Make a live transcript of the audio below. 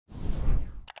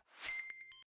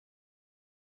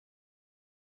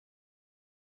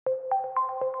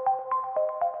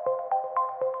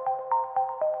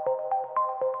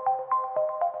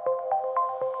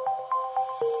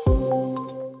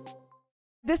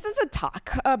This is a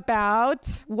talk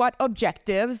about what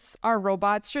objectives our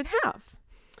robots should have.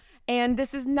 And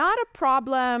this is not a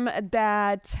problem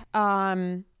that,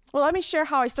 well, let me share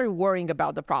how I started worrying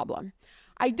about the problem.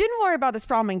 I didn't worry about this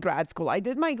problem in grad school. I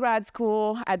did my grad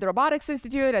school at the Robotics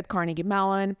Institute at Carnegie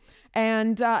Mellon.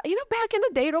 And, back in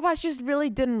the day, robots just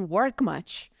really didn't work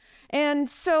much. And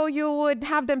so you would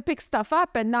have them pick stuff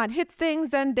up and not hit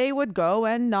things, and they would go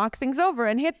and knock things over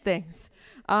and hit things.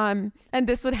 And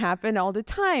this would happen all the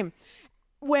time.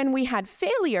 When we had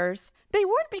failures, they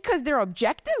weren't because their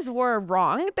objectives were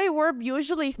wrong. They were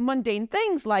usually mundane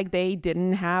things like they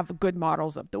didn't have good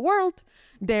models of the world.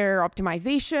 Their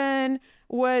optimization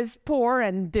was poor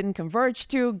and didn't converge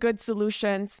to good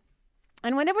solutions.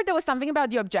 And whenever there was something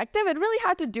about the objective, it really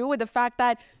had to do with the fact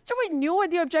that, so we knew what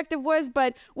the objective was,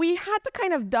 but we had to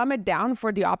kind of dumb it down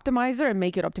for the optimizer and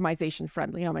make it optimization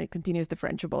friendly, continuous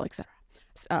differentiable, et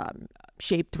cetera.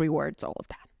 Shaped rewards, all of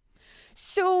that.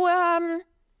 So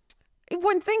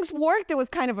when things worked, it was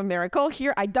kind of a miracle.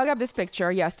 Here, I dug up this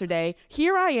picture yesterday.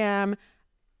 Here I am,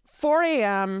 4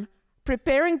 a.m.,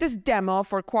 preparing this demo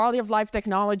for Quality of Life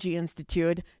Technology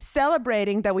Institute,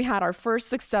 celebrating that we had our first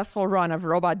successful run of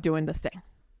robot doing the thing.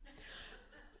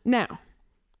 Now,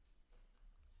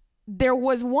 there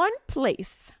was one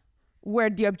place where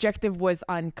the objective was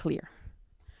unclear.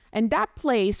 And that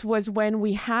place was when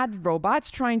we had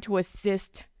robots trying to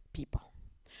assist people.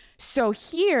 So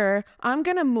here, I'm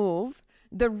going to move.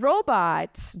 The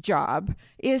robot's job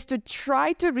is to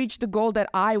try to reach the goal that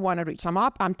I want to reach. I'm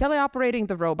teleoperating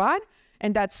the robot,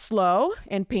 and that's slow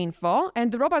and painful.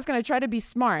 And the robot's going to try to be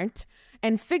smart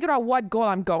and figure out what goal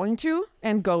I'm going to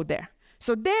and go there.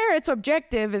 So there, its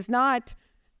objective is not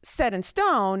set in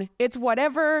stone. It's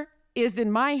whatever is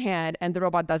in my head, and the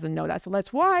robot doesn't know that. So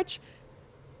let's watch.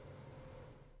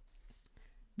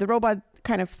 The robot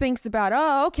kind of thinks about,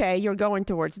 oh, okay, you're going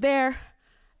towards there,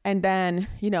 and then,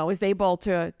 is able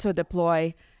to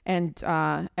deploy and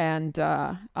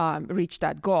reach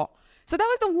that goal. So that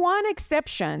was the one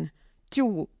exception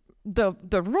to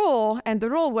the rule, and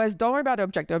the rule was don't worry about the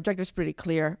objective. The objective is pretty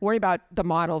clear. Worry about the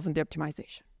models and the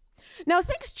optimization. Now,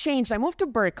 things changed. I moved to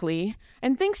Berkeley,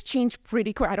 and things changed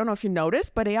pretty quick. I don't know if you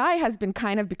noticed, but AI has been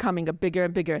kind of becoming a bigger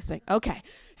and bigger thing. Okay,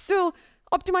 so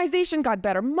optimization got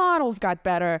better, models got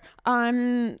better,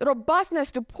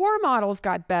 robustness to poor models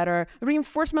got better,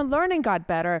 reinforcement learning got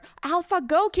better,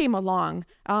 AlphaGo came along.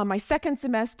 My second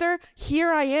semester,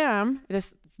 here I am,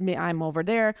 I'm over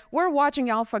there, we're watching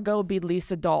AlphaGo beat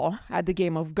Lisa Doll at the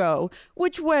game of Go,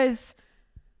 which was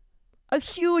a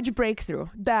huge breakthrough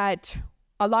that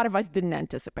a lot of us didn't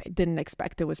anticipate, didn't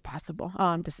expect it was possible.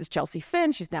 This is Chelsea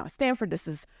Finn. She's now at Stanford. This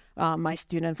is my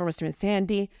former student,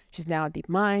 Sandy. She's now at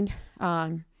DeepMind.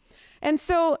 And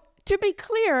so to be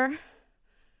clear,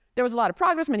 there was a lot of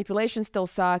progress. Manipulation still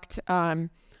sucked.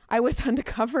 I was on the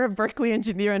cover of Berkeley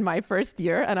Engineer in my first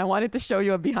year, and I wanted to show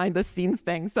you a behind-the-scenes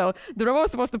thing. So the robot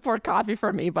was supposed to pour coffee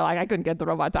for me, but I couldn't get the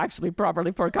robot to actually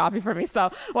properly pour coffee for me. So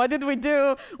what did we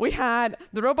do? We had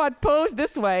the robot pose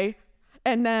this way,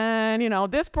 and then,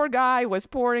 this poor guy was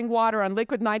pouring water on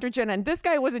liquid nitrogen, and this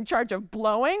guy was in charge of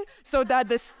blowing so that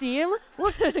the steam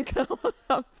wouldn't go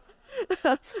up.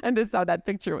 And this is how that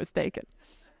picture was taken.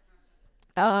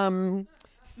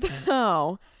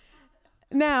 So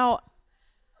now,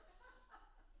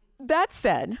 that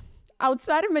said,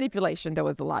 outside of manipulation, there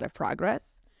was a lot of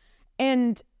progress.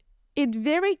 And it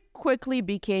very quickly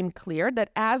became clear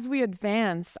that as we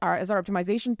advance, as our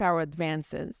optimization power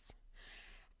advances,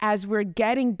 as we're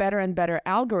getting better and better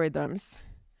algorithms,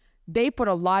 they put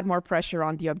a lot more pressure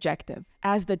on the objective.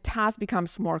 As the task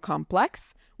becomes more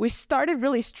complex, we started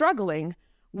really struggling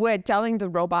with telling the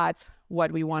robots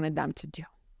what we wanted them to do.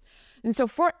 And so,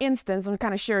 for instance, I'm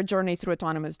kind of share a journey through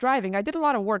autonomous driving. I did a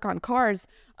lot of work on cars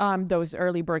those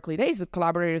early Berkeley days with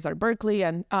collaborators at Berkeley,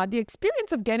 and the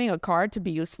experience of getting a car to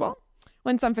be useful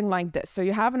went something like this. So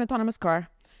you have an autonomous car,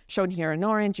 shown here in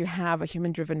orange. You have a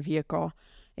human-driven vehicle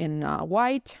in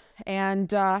white,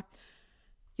 and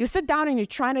you sit down and you're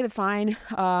trying to define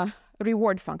a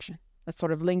reward function. That's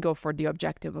sort of lingo for the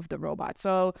objective of the robot.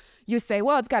 So you say,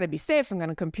 well, it's got to be safe. So I'm going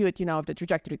to compute, if the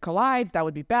trajectory collides, that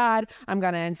would be bad. I'm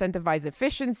going to incentivize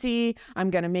efficiency. I'm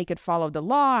going to make it follow the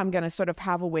law. I'm going to sort of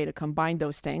have a way to combine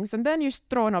those things. And then you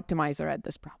throw an optimizer at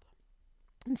this problem.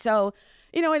 And so,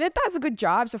 and it does a good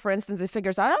job. So for instance, it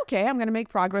figures out, okay, I'm going to make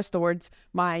progress towards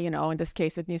my, in this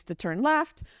case, it needs to turn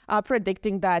left,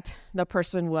 predicting that the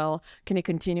person can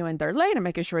continue in their lane and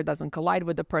making sure it doesn't collide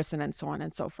with the person and so on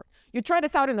and so forth. You try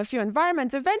this out in a few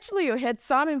environments. Eventually, you hit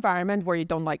some environment where you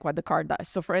don't like what the car does.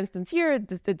 So for instance, here,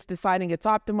 it's deciding it's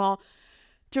optimal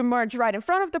to merge right in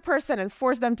front of the person and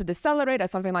force them to decelerate at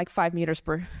something like 5 meters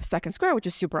per second square, which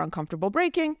is super uncomfortable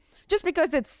braking, just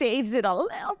because it saves it a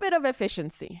little bit of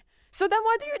efficiency. So then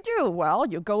what do? Well,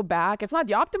 you go back. It's not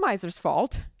the optimizer's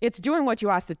fault. It's doing what you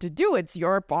asked it to do. It's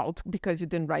your fault because you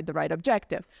didn't write the right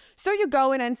objective. So you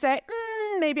go in and say,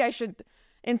 maybe I should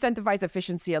incentivize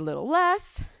efficiency a little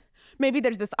less. Maybe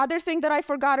there's this other thing that I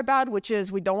forgot about, which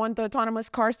is we don't want the autonomous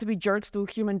cars to be jerks to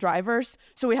human drivers.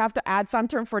 So we have to add some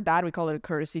term for that. We call it a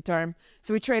courtesy term.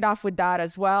 So we trade off with that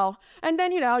as well. And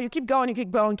then, you keep going,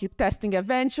 keep testing.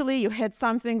 Eventually, you hit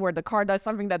something where the car does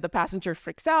something that the passenger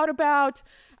freaks out about.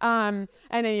 And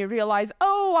then you realize,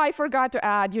 oh, I forgot to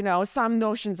add, some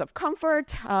notions of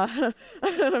comfort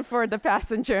for the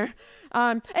passenger.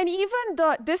 And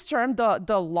even this term,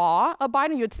 the law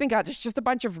abiding, you'd think, it's just a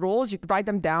bunch of rules. You write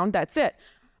them down. That's it.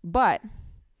 But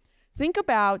think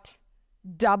about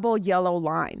double yellow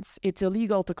lines. It's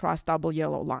illegal to cross double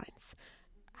yellow lines.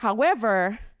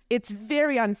 However, it's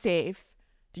very unsafe.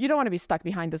 You don't want to be stuck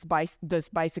behind this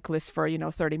bicyclist for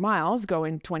 30 miles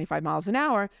going 25 miles an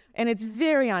hour. And it's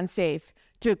very unsafe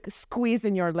to squeeze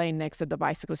in your lane next to the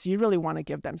bicyclist. You really want to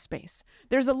give them space.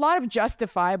 There's a lot of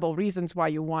justifiable reasons why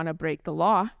you want to break the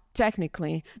law,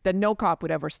 technically, that no cop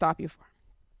would ever stop you for.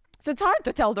 So it's hard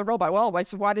to tell the robot, well,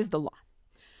 what is the law?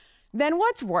 Then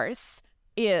what's worse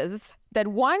is that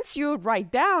once you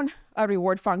write down a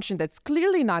reward function that's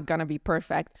clearly not going to be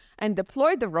perfect and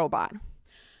deploy the robot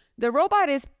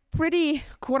is pretty,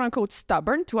 quote unquote,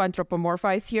 stubborn, to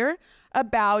anthropomorphize here,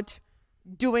 about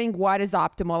doing what is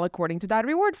optimal according to that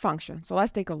reward function. So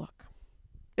let's take a look.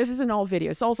 This is an old video.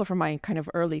 It's also from my kind of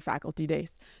early faculty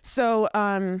days. So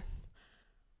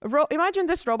imagine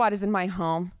this robot is in my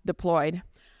home, deployed.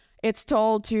 It's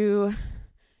told to,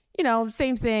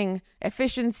 same thing,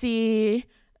 efficiency,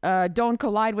 don't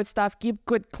collide with stuff, keep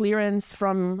good clearance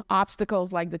from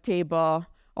obstacles like the table,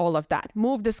 all of that.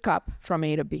 Move this cup from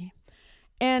A to B.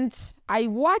 And I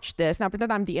watch this. Now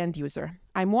pretend I'm the end user.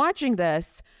 I'm watching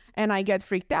this and I get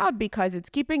freaked out because it's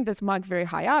keeping this mug very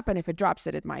high up, and if it drops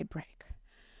it, it might break.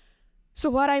 So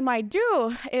what I might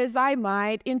do is I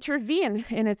might intervene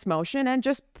in its motion and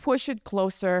just push it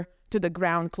closer to the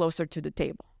ground, closer to the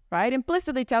table. Right?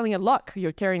 Implicitly telling it, look,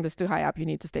 you're carrying this too high up. You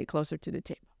need to stay closer to the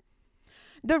table.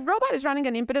 The robot is running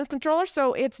an impedance controller,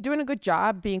 so it's doing a good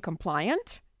job being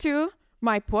compliant to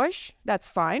my push. That's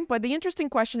fine. But the interesting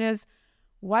question is,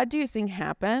 what do you think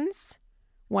happens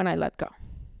when I let go?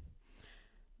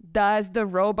 Does the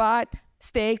robot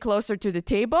stay closer to the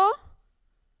table?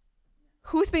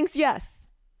 Who thinks yes?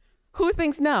 Who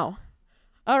thinks no?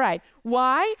 All right.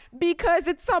 Why? Because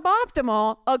it's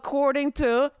suboptimal according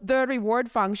to the reward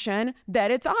function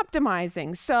that it's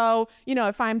optimizing. So,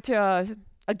 if I'm to,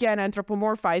 again,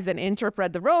 anthropomorphize and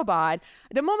interpret the robot,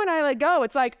 the moment I let go,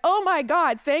 it's like, oh my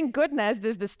God, thank goodness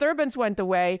this disturbance went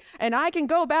away, and I can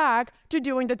go back to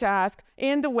doing the task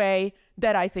in the way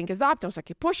that I think is optimal. So I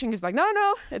keep pushing. It's like, no,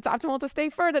 it's optimal to stay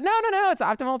further. No, it's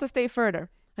optimal to stay further.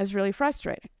 That's really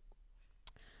frustrating.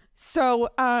 So,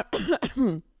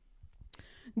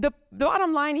 The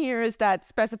bottom line here is that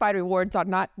specified rewards are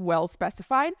not well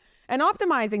specified, and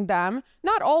optimizing them,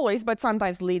 not always, but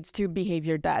sometimes leads to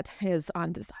behavior that is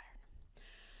undesired.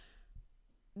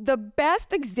 The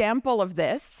best example of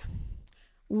this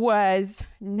has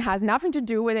nothing to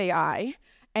do with AI,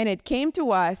 and it came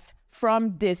to us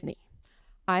from Disney.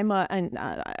 I'm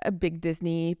a big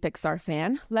Disney Pixar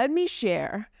fan. Let me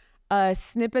share a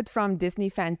snippet from Disney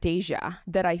Fantasia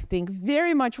that I think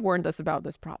very much warned us about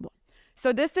this problem.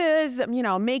 So this is,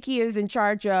 Makey is in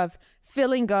charge of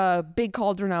filling a big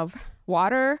cauldron of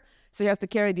water. So he has to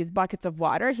carry these buckets of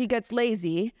water. He gets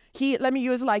lazy. Let me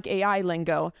use like AI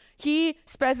lingo. He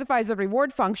specifies a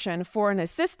reward function for an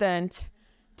assistant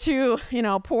to,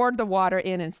 pour the water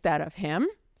in instead of him,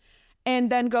 and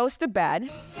then goes to bed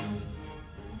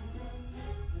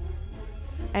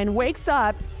and wakes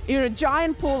up in a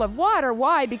giant pool of water.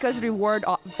 Why? Because reward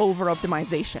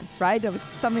over-optimization, right? There was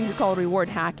something we call reward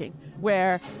hacking,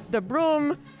 where the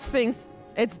broom thinks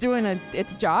it's doing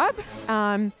its job,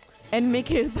 and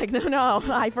Mickey is like, no,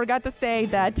 I forgot to say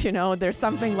that, there's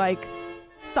something like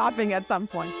stopping at some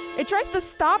point. It tries to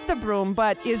stop the broom,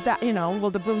 but is that, will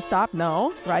the broom stop?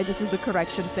 No, right? This is the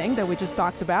correction thing that we just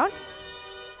talked about.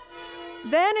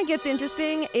 Then it gets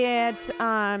interesting. It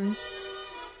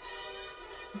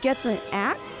gets an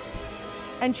axe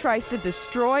and tries to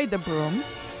destroy the broom.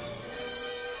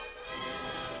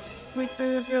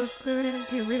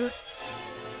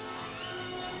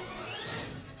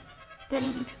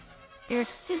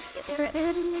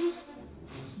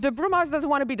 The broom house doesn't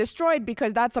want to be destroyed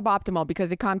because that's suboptimal,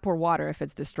 because it can't pour water if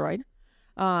it's destroyed.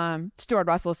 Stuart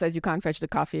Russell says you can't fetch the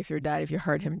coffee if you're dead. If you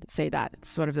heard him say that, it's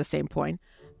sort of the same point.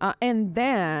 And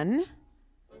then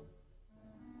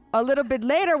a little bit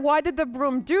later, what did the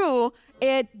broom do?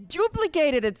 It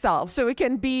duplicated itself so it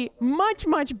can be much,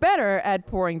 much better at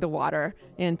pouring the water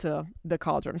into the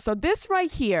cauldron. So this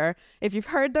right here, if you've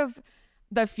heard of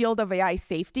the field of AI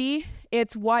safety,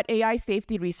 it's what AI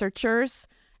safety researchers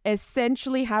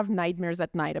essentially have nightmares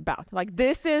at night about. Like,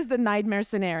 this is the nightmare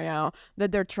scenario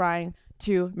that they're trying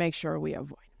to make sure we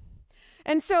avoid.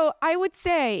 And so I would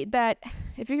say that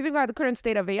if you think about the current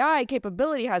state of AI,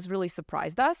 capability has really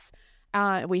surprised us.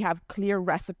 We have clear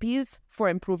recipes for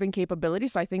improving capability,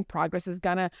 so I think progress is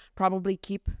gonna probably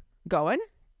keep going.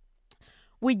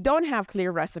 We don't have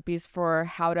clear recipes for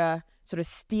how to sort of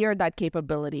steer that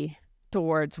capability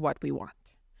towards what we want.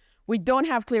 We don't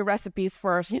have clear recipes,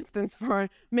 for instance, for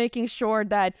making sure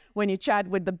that when you chat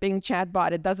with the Bing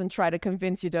chatbot, it doesn't try to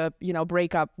convince you to,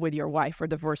 break up with your wife or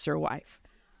divorce your wife.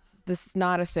 This is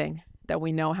not a thing that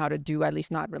we know how to do, at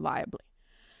least not reliably.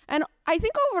 And I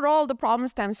think overall, the problem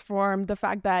stems from the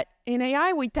fact that in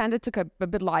AI, we tended to a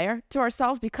bit liar to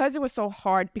ourselves because it was so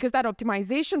hard, because that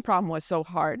optimization problem was so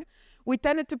hard. We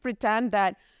tended to pretend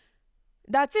that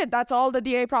that's it. That's all the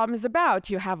DA problem is about.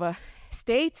 You have a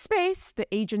state space, the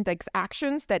agent takes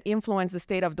actions that influence the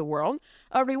state of the world.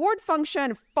 A reward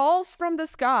function falls from the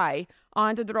sky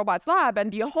onto the robot's lab, and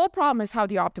the whole problem is how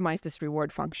do you optimize this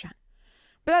reward function?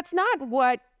 But that's not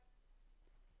what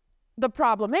the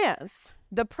problem is.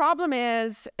 The problem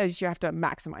is you have to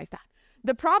maximize that.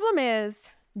 The problem is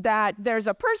that there's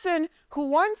a person who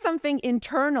wants something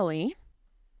internally,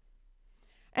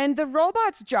 and the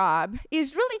robot's job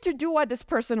is really to do what this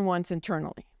person wants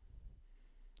internally,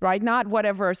 right? Not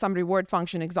whatever some reward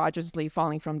function exogenously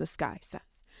falling from the sky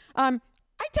says. I tend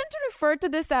to refer to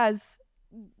this as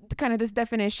kind of this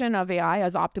definition of AI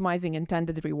as optimizing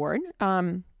intended reward.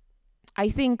 I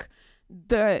think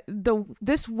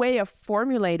this way of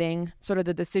formulating sort of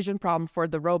the decision problem for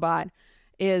the robot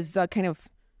is kind of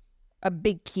a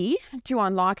big key to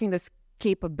unlocking this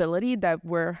capability that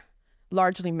we're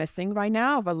largely missing right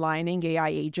now of aligning AI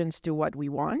agents to what we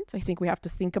want. I think we have to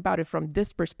think about it from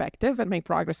this perspective and make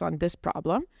progress on this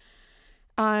problem.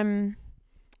 To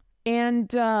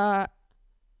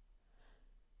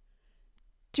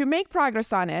make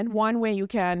progress on it, one way you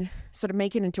can sort of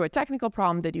make it into a technical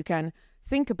problem that you can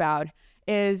think about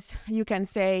is you can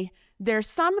say there's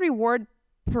some reward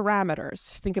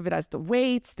parameters. Think of it as the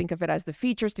weights, think of it as the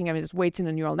features, think of it as weights in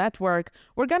a neural network.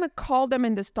 We're going to call them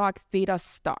in this talk theta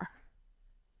star.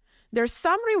 There's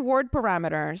some reward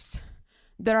parameters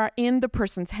that are in the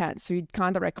person's head, so you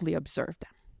can't directly observe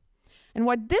them. And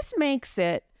what this makes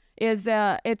it is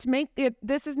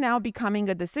this is now becoming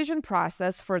a decision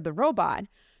process for the robot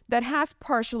that has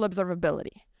partial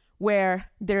observability, where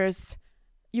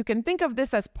you can think of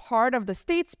this as part of the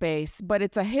state space, but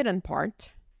it's a hidden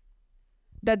part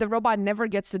that the robot never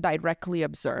gets to directly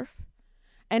observe.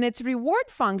 And its reward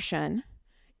function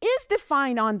is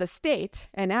defined on the state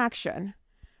and action,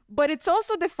 but it's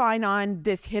also defined on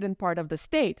this hidden part of the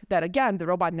state that, again, the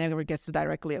robot never gets to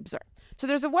directly observe. So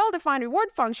there's a well-defined reward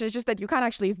function. It's just that you can't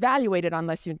actually evaluate it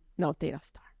unless you know theta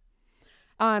star.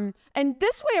 And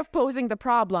this way of posing the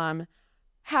problem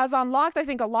has unlocked, I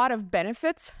think, a lot of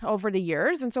benefits over the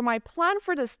years. And so my plan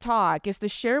for this talk is to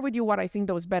share with you what I think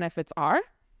those benefits are,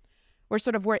 or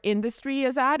sort of where industry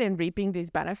is at in reaping these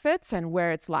benefits and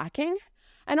where it's lacking,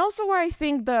 and also where I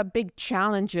think the big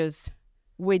challenges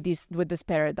with this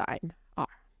paradigm are.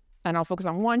 And I'll focus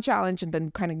on one challenge and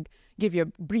then kind of give you a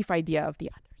brief idea of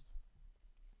the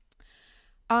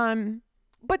others.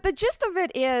 But the gist of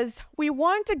it is we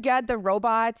want to get the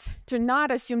robots to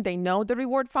not assume they know the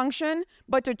reward function,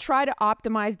 but to try to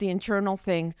optimize the internal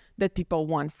thing that people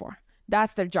want for.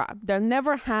 That's their job. They'll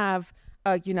never have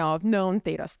a known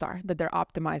theta star that they're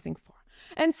optimizing for.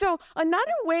 And so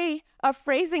another way of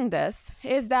phrasing this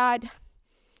is that,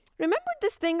 remember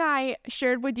this thing I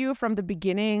shared with you from the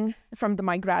beginning, from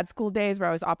my grad school days where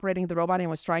I was operating the robot and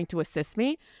was trying to assist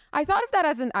me? I thought of that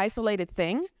as an isolated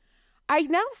thing. I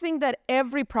now think that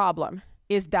every problem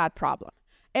is that problem.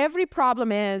 Every problem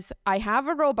is I have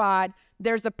a robot,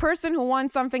 there's a person who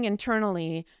wants something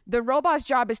internally. The robot's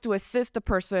job is to assist the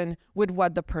person with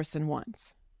what the person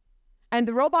wants. And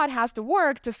the robot has to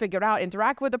work to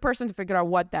interact with the person to figure out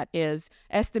what that is,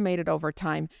 estimate it over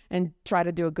time, and try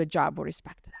to do a good job with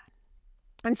respect to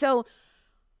that. And so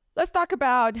let's talk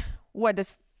about what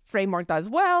this framework does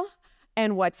well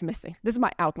and what's missing. This is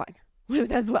my outline. What it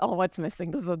does well, what's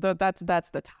missing. That's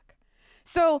the talk.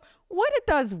 So what it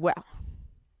does well.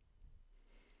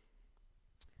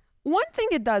 One thing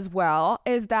it does well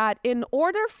is that in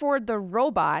order for the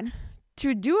robot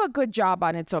to do a good job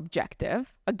on its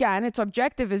objective, again, its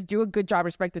objective is do a good job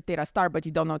respect to theta star, but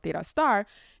you don't know theta star,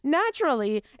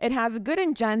 naturally, it has a good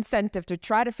incentive to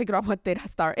try to figure out what theta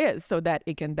star is so that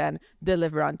it can then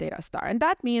deliver on theta star. And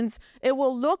that means it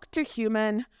will look to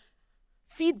human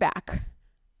feedback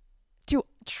to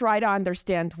try to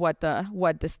understand what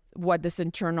this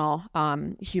internal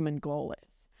human goal is.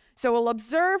 So we'll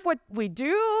observe what we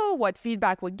do, what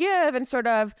feedback we give, and sort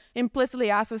of implicitly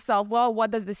ask ourselves, well,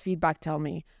 what does this feedback tell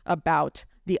me about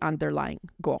the underlying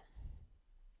goal?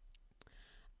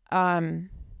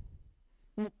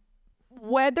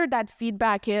 Whether that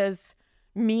feedback is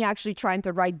me actually trying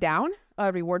to write down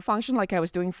a reward function like I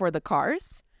was doing for the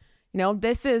cars.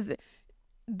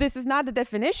 This is not the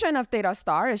definition of theta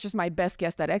star. It's just my best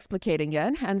guess at explicating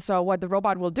it. And so what the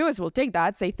robot will do is we'll take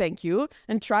that, say thank you,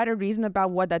 and try to reason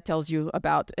about what that tells you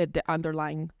about the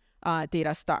underlying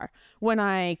theta star. When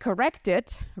I correct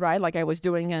it, right, like I was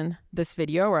doing in this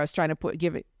video where I was trying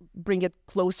to bring it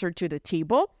closer to the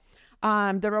table,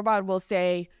 the robot will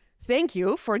say, thank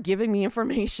you for giving me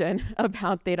information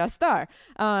about theta star.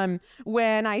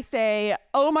 When I say,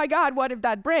 oh my God, what if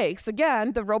that breaks?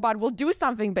 Again, the robot will do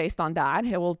something based on that.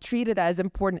 It will treat it as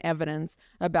important evidence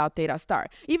about theta star.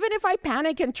 Even if I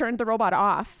panic and turn the robot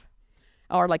off,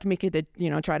 or like make it,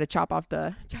 try to chop off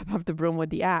the broom with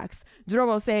the axe, the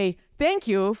robot will say, thank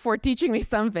you for teaching me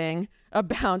something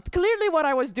about clearly what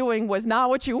I was doing was not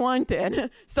what you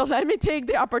wanted. So let me take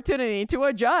the opportunity to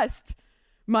adjust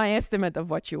my estimate of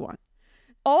what you want.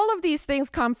 All of these things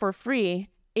come for free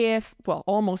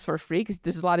almost for free, because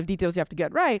there's a lot of details you have to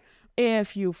get right,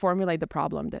 if you formulate the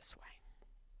problem this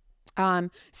way.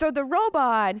 So the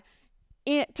robot,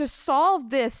 to solve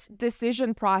this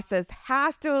decision process,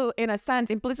 has to, in a sense,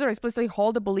 implicitly or explicitly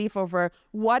hold a belief over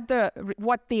what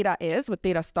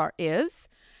theta star is,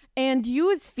 and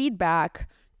use feedback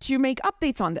to make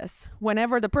updates on this.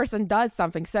 Whenever the person does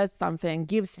something, says something,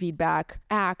 gives feedback,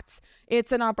 acts,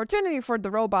 it's an opportunity for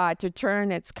the robot to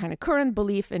turn its kind of current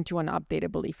belief into an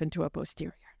updated belief, into a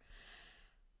posterior.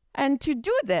 And to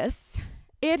do this,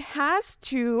 we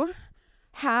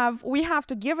have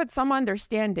to give it some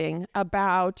understanding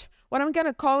about what I'm going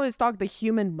to call the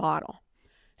human model.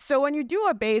 So when you do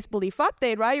a base belief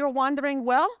update, right, you're wondering,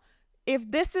 well,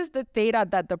 if this is the data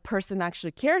that the person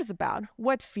actually cares about,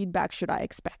 what feedback should I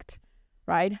expect,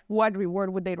 right? What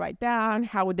reward would they write down?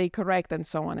 How would they correct? And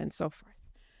so on and so forth.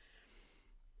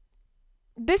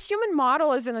 This human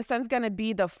model is, in a sense, going to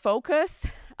be the focus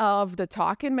of the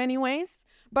talk in many ways.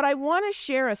 But I want to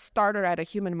share a starter at a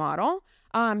human model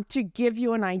to give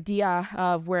you an idea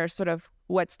of where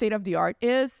what state of the art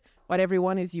is, what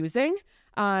everyone is using,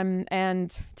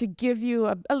 and to give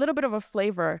you a little bit of a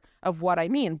flavor of what I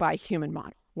mean by human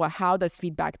model. Well, how does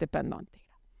feedback depend on data?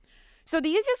 So the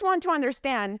easiest one to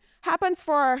understand happens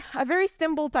for a very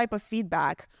simple type of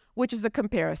feedback, which is a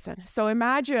comparison. So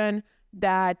imagine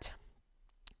that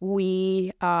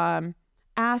we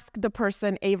ask the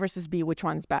person A versus B, which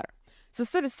one's better. So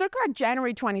circa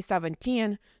January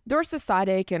 2017, Dorsey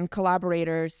Sadik and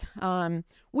collaborators,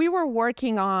 we were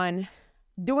working on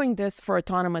doing this for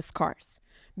autonomous cars.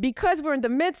 Because we're in the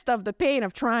midst of the pain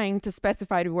of trying to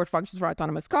specify reward functions for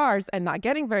autonomous cars and not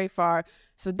getting very far,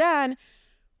 so then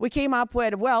we came up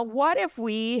with, well, what if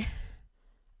we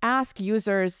ask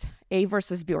users A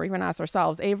versus B, or even ask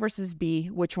ourselves A versus B,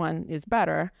 which one is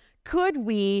better? Could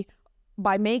we,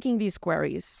 by making these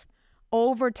queries,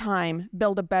 over time,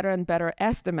 build a better and better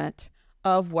estimate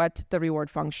of what the reward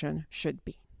function should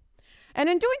be? And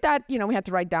in doing that, we had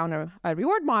to write down a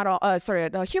human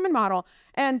model.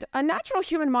 And a natural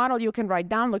human model you can write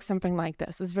down looks something like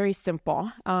this. It's very simple.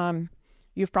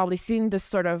 You've probably seen this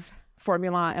sort of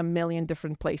formula a million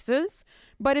different places.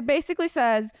 But it basically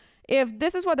says, if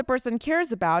this is what the person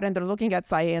cares about, and they're looking at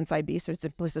psi A and psi B, so it's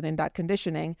implicit in that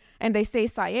conditioning, and they say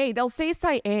psi A, they'll say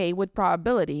psi A with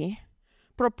probability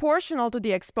proportional to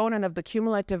the exponent of the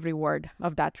cumulative reward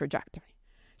of that trajectory.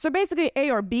 So basically,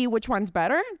 A or B, which one's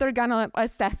better? They're going to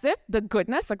assess it, the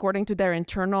goodness, according to their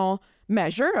internal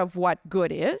measure of what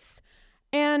good is,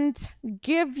 and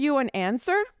give you an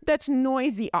answer that's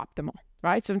noisy optimal,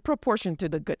 right? So in proportion to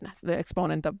the goodness, the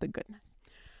exponent of the goodness.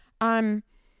 And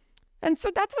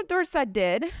so that's what Dorsey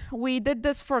did. We did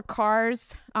this for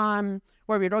cars,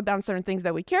 where we wrote down certain things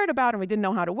that we cared about, and we didn't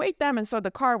know how to weight them. And so the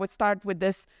car would start with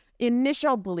this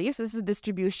initial beliefs. This is a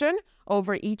distribution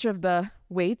over each of the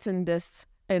weights in this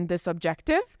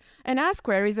objective, and ask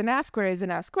queries and ask queries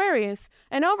and ask queries.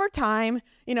 And over time,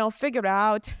 figure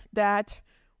out that,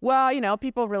 well,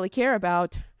 people really care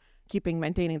about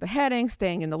maintaining the heading,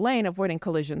 staying in the lane, avoiding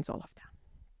collisions, all of that.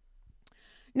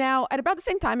 Now, at about the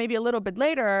same time, maybe a little bit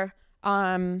later,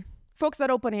 folks at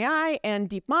OpenAI and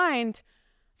DeepMind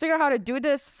figure out how to do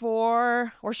this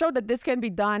for, or show that this can be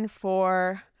done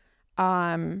for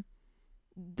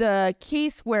the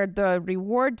case where the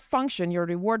reward function, your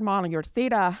reward model, your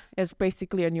theta, is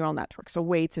basically a neural network. So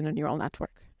weights in a neural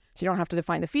network. So you don't have to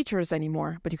define the features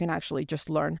anymore, but you can actually just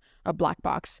learn a black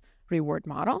box reward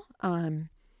model.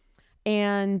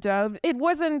 It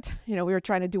wasn't, we were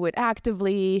trying to do it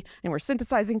actively and we're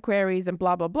synthesizing queries and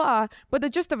blah, blah, blah. But the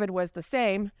gist of it was the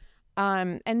same.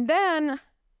 And then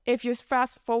if you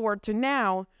fast forward to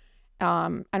now, I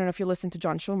don't know if you listened to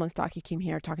John Schulman's talk, he came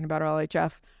here talking about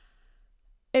LHF.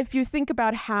 If you think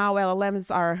about how LLMs,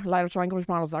 our large language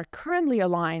models, are currently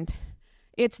aligned,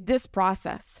 it's this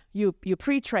process. You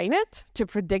pre-train it to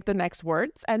predict the next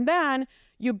words, and then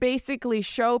you basically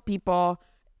show people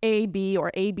A, B,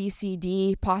 or A, B, C,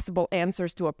 D possible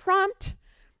answers to a prompt.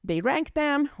 They rank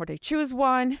them, or they choose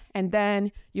one, and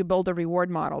then you build a reward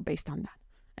model based on that,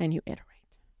 and you iterate.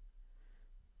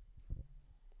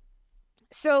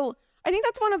 So I think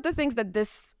that's one of the things that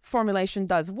this formulation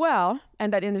does well,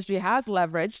 and that industry has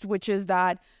leveraged, which is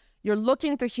that you're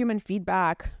looking to human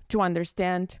feedback to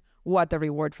understand what the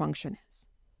reward function is.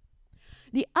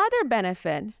 The other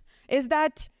benefit is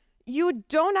that you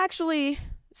don't actually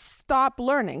stop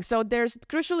learning. So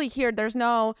crucially here, there's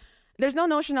no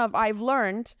notion of I've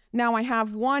learned, now I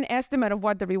have one estimate of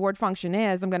what the reward function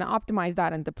is, I'm going to optimize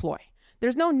that and deploy.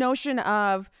 There's no notion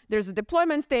of there's a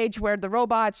deployment stage where the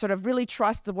robot sort of really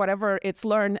trusts whatever it's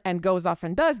learned and goes off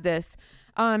and does this.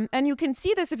 And you can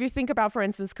see this if you think about, for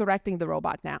instance, correcting the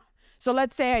robot now. So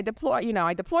let's say I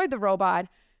deployed the robot.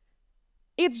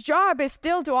 Its job is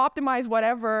still to optimize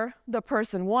whatever the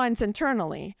person wants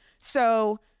internally.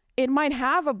 So it might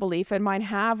have a belief, it might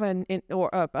have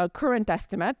a current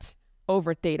estimate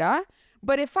over theta.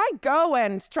 But if I go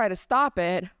and try to stop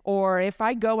it, or if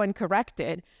I go and correct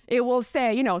it, it will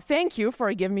say, thank you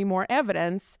for giving me more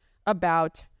evidence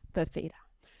about the theta.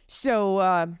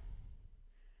 So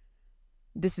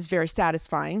this is very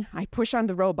satisfying. I push on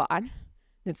the robot.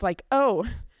 It's like, oh,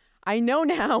 I know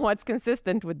now what's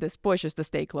consistent with this push is to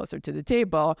stay closer to the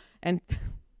table. And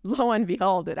lo and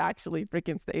behold, it actually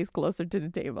freaking stays closer to the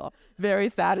table. Very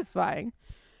satisfying.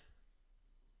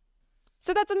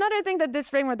 So that's another thing that this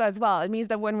framework does well. It means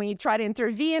that when we try to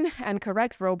intervene and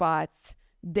correct robots,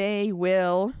 they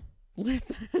will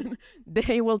listen.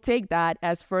 They will take that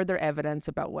as further evidence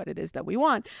about what it is that we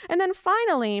want. And then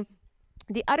finally,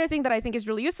 the other thing that I think is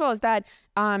really useful is that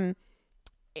the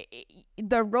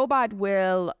robot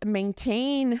will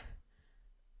maintain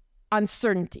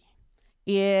uncertainty.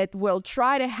 It will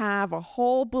try to have a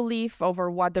whole belief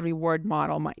over what the reward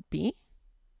model might be.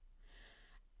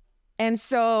 And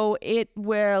so it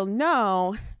will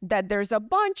know that there's a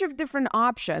bunch of different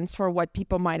options for what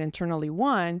people might internally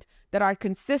want that are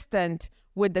consistent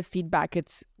with the feedback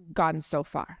it's gotten so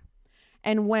far.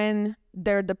 And when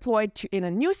they're deployed in a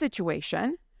new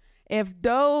situation, if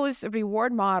those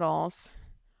reward models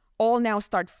all now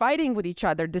start fighting with each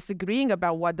other, disagreeing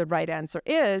about what the right answer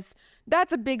is,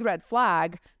 that's a big red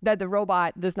flag that the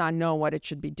robot does not know what it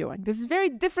should be doing. This is very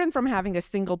different from having a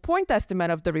single point estimate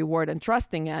of the reward and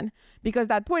trusting in, because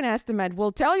that point estimate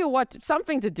will tell you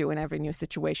something to do in every new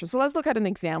situation. So let's look at an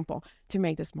example to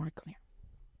make this more clear.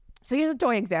 So here's a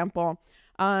toy example.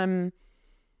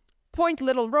 Point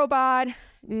little robot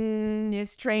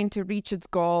is trained to reach its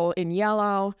goal in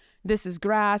yellow. This is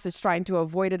grass. It's trying to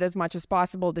avoid it as much as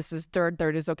possible. This is dirt.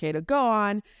 Dirt is okay to go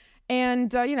on.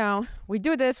 And, we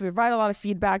do this. We provide a lot of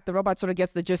feedback. The robot sort of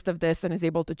gets the gist of this and is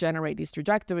able to generate these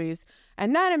trajectories.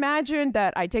 And then imagine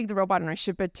that I take the robot and I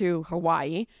ship it to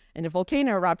Hawaii, and a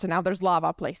volcano erupts, and now there's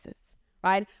lava places,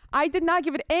 right? I did not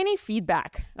give it any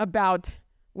feedback about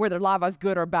whether lava is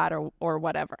good or bad or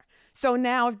whatever. So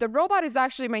now if the robot is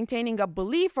actually maintaining a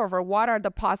belief over what are the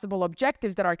possible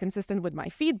objectives that are consistent with my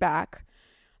feedback,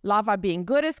 lava being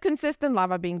good is consistent,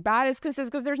 lava being bad is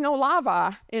consistent, because there's no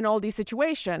lava in all these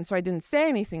situations, so I didn't say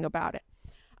anything about it.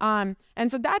 And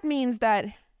so that means that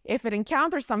if it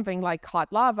encounters something like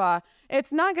hot lava,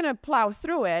 it's not going to plow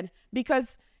through it,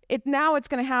 because it's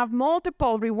going to have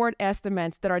multiple reward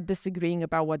estimates that are disagreeing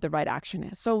about what the right action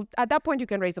is. So at that point, you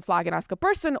can raise a flag and ask a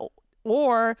person,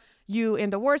 or you,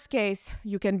 in the worst case,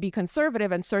 you can be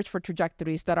conservative and search for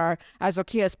trajectories that are as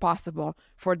okay as possible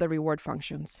for the reward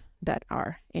functions that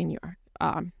are in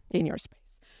your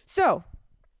space. So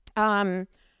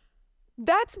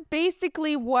that's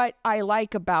basically what I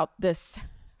like about this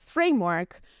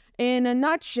framework. In a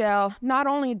nutshell, not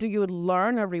only do you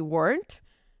learn a reward,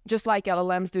 just like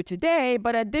LLMs do today,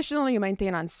 but additionally, you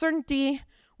maintain uncertainty.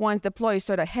 Once deployed, you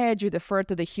sort of hedge, you defer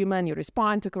to the human, you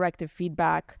respond to corrective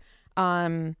feedback.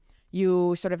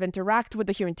 You sort of interact with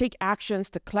the human, take actions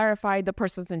to clarify the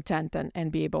person's intent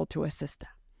and be able to assist them.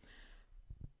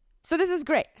 So this is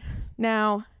great.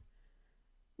 Now,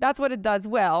 that's what it does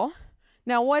well.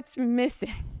 Now, what's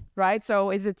missing, right? So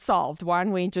is it solved? Why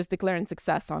aren't we just declaring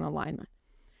success on alignment?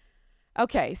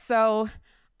 Okay, so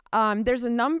there's a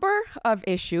number of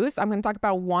issues. I'm going to talk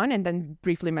about one and then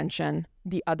briefly mention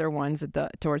the other ones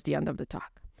towards the end of the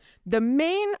talk. The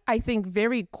main, I think,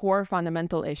 very core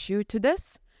fundamental issue to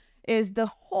this is the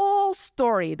whole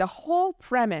story, the whole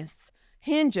premise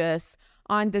hinges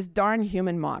on this darn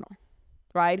human model,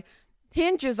 right?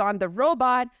 Hinges on the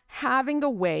robot having a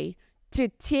way to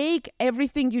take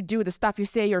everything you do, the stuff you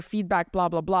say, your feedback, blah,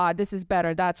 blah, blah, this is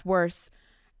better, that's worse,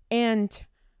 and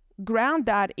ground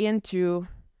that into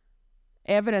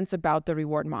evidence about the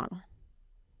reward model.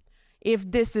 If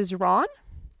this is wrong,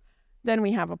 then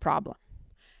we have a problem.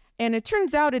 And it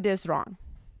turns out it is wrong.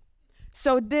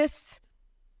 So this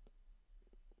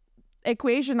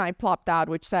equation I plopped out,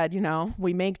 which said,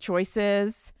 we make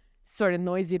choices sort of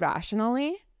noisy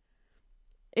rationally,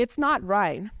 it's not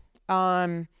right.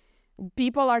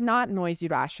 People are not noisy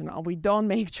rational. We don't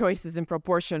make choices in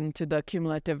proportion to the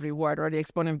cumulative reward or the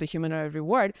exponent of the cumulative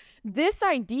reward. This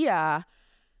idea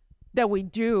that we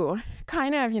do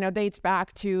kind of, dates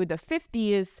back to the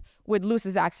 50s with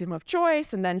Luce's axiom of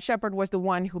choice, and then Shepard was the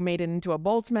one who made it into a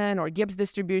Boltzmann or Gibbs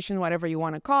distribution, whatever you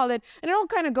want to call it. And it all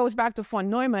kind of goes back to von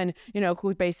Neumann,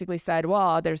 who basically said,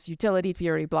 well, there's utility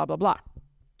theory, blah, blah, blah.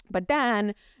 But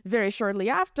then very shortly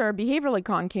after, behavioral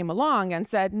econ came along and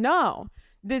said, no,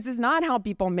 this is not how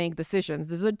people make decisions.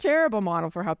 This is a terrible model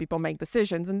for how people make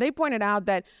decisions. And they pointed out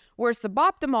that we're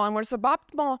suboptimal, and we're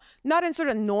suboptimal not in sort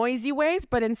of noisy ways,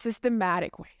 but in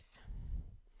systematic ways.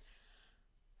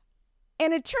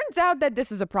 And it turns out that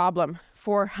this is a problem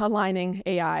for aligning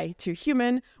AI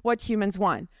to what humans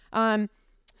want.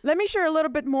 Let me share a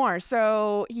little bit more.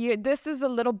 So this is a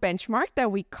little benchmark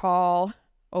that we call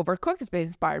Overcooked. It's been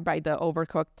inspired by the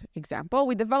Overcooked example.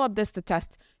 We developed this to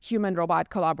test human-robot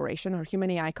collaboration or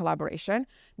human-AI collaboration.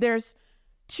 There's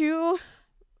two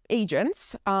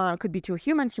agents, could be two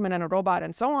humans, human and a robot,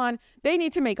 and so on. They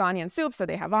need to make onion soup, so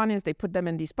they have onions, they put them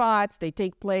in these pots, they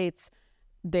take plates,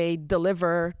 they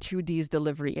deliver to these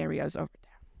delivery areas over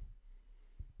there.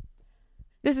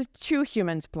 This is two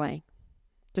humans playing,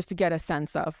 just to get a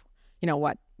sense of,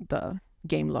 what the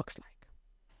game looks like.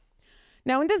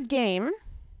 Now, in this game,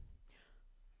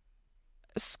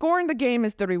 score in the game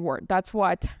is the reward. That's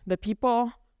what the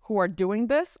people who are doing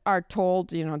this are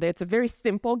told. It's a very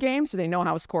simple game, so they know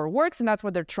how score works, and that's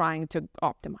what they're trying to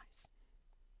optimize.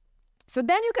 So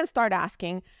then you can start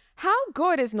asking, how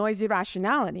good is noisy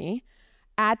rationality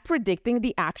at predicting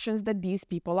the actions that these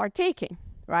people are taking,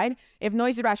 right? If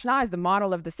noisy rationality is the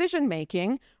model of decision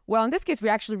making, well, in this case, we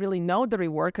actually really know the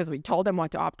reward because we told them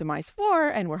what to optimize for,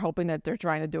 and we're hoping that they're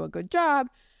trying to do a good job.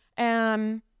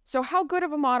 So how good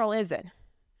of a model is it?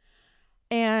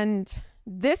 And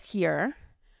this here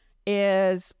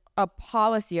is a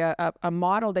policy, a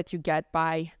model that you get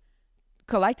by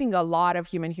collecting a lot of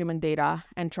human data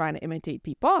and trying to imitate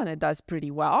people, and it does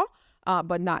pretty well,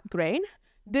 but not great.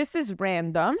 This is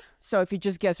random, so if you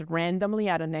just guess randomly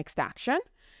at a next action.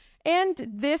 And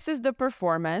this is the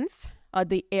performance,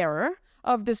 the error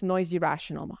of this noisy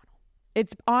rational model.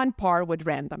 It's on par with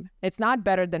random. It's not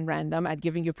better than random at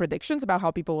giving you predictions about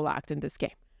how people will act in this game.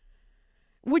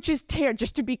 Which is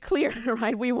just to be clear,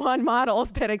 right? We want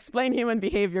models that explain human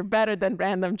behavior better than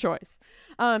random choice.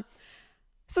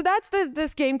 So that's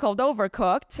this game called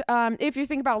Overcooked. If you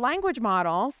think about language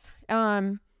models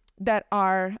that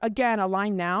are, again,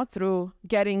 aligned now through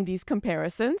getting these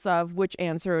comparisons of which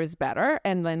answer is better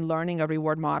and then learning a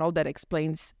reward model that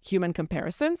explains human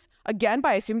comparisons, again,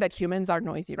 by assuming that humans are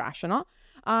noisy rational.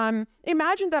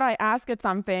 Imagine that I ask it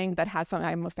something that has some,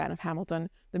 I'm a fan of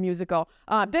Hamilton, the musical.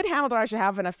 Did Hamilton actually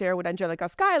have an affair with Angelica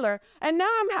Schuyler? And now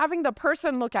I'm having the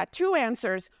person look at two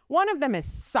answers. One of them is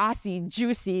saucy,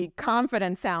 juicy,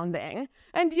 confident sounding.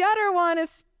 And the other one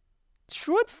is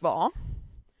truthful,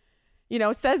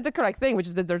 says the correct thing, which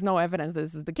is that there's no evidence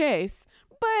this is the case,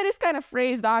 but it's kind of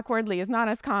phrased awkwardly, it's not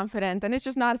as confident, and it's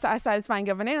just not as satisfying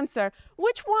of an answer.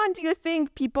 Which one do you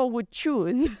think people would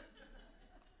choose?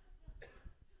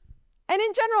 And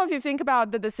in general, if you think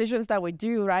about the decisions that we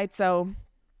do, right? So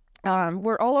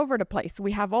we're all over the place.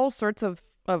 We have all sorts of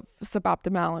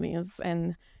suboptimalities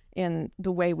in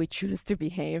the way we choose to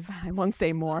behave. I won't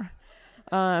say more.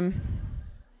 So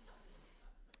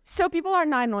people are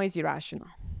not noisy rational.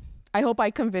 I hope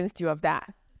I convinced you of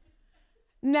that.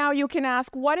 Now you can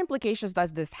ask, what implications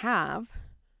does this have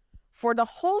for the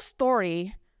whole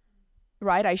story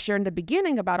right, I shared in the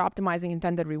beginning about optimizing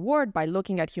intended reward by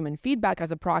looking at human feedback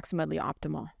as approximately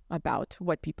optimal about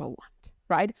what people want,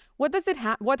 right?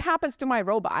 What happens to my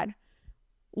robot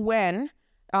when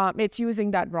it's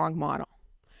using that wrong model?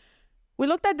 We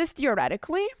looked at this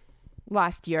theoretically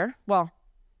last year, and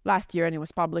it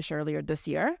was published earlier this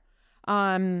year.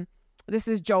 This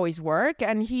is Joey's work,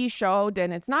 and he showed,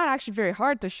 and it's not actually very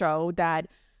hard to show, that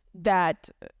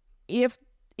if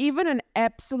even an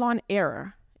epsilon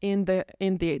error in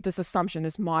this assumption,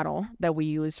 this model that we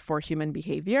use for human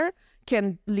behavior,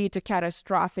 can lead to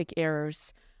catastrophic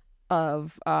errors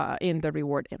in the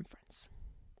reward inference.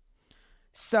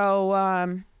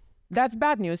 So that's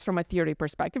bad news from a theory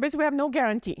perspective, because we have no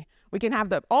guarantee. We can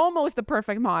have almost the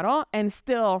perfect model and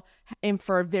still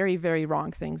infer very, very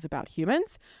wrong things about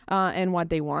humans and what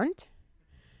they want.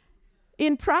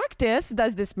 In practice,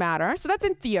 does this matter? So that's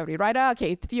in theory, right?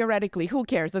 Okay, theoretically, who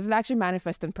cares? Does it actually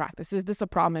manifest in practice? Is this a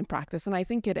problem in practice? And I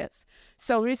think it is.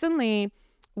 So recently,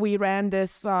 we ran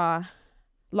this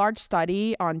large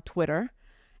study on Twitter,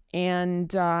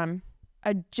 and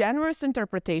a generous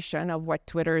interpretation of what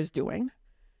Twitter is doing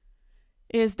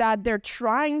is that they're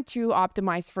trying to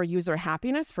optimize for user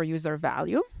happiness, for user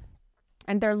value,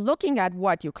 and they're looking at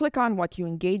what you click on, what you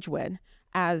engage with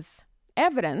as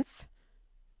evidence,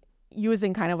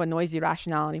 using kind of a noisy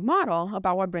rationality model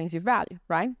about what brings you value,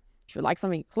 right? If you like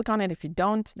something, you click on it. If you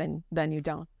don't, then you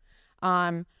don't.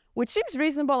 Which seems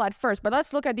reasonable at first, but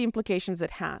let's look at the implications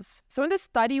it has. So in this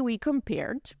study, we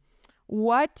compared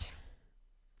what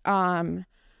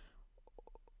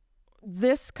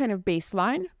this kind of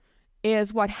baseline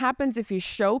is what happens if you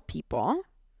show people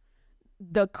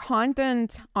the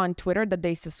content on Twitter that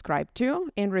they subscribe to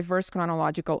in reverse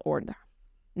chronological order.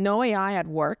 No AI at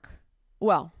work.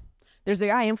 Well, there's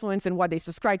AI influence in what they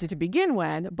subscribe to begin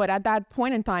with, but at that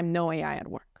point in time, no AI at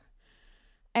work.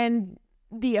 And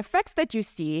the effects that you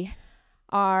see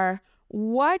are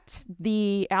what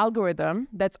the algorithm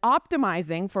that's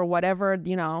optimizing for whatever,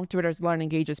 Twitter's learn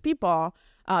engages people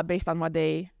based on what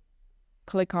they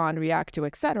click on, react to,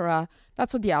 etc.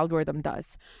 That's what the algorithm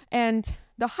does. And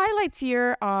the highlights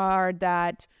here are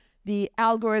that the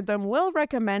algorithm will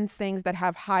recommend things that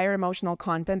have higher emotional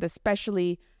content,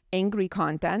 especially angry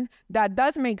content. That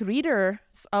does make readers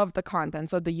of the content,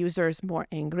 so the users, more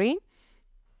angry.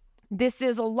 This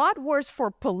is a lot worse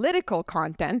for political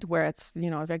content, where it's,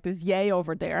 like this yay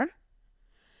over there.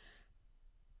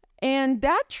 And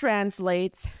that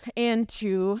translates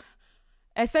into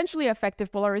essentially effective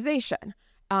polarization.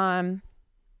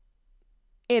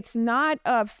 It's not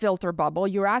a filter bubble.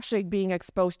 You're actually being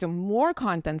exposed to more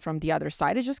content from the other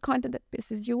side. It's just content that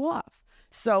pisses you off.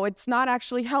 So it's not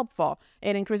actually helpful.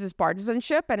 It increases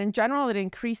partisanship, and in general, it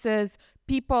improves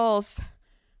people's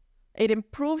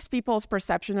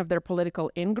perception of their political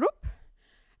in-group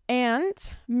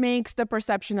and makes the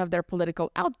perception of their political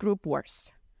out-group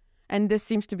worse. And this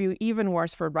seems to be even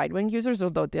worse for right-wing users,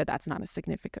 although that's not a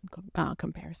significant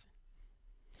comparison.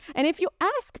 And if you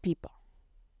ask people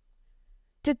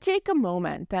to take a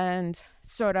moment and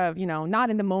sort of, not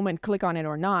in the moment, click on it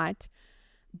or not,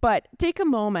 but take a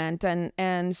moment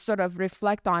and sort of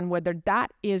reflect on whether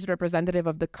that is representative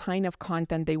of the kind of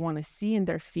content they want to see in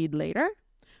their feed later.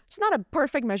 It's not a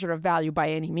perfect measure of value by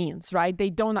any means, right?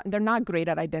 They're not great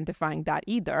at identifying that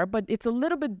either, but it's a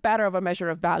little bit better of a measure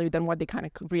of value than what they kind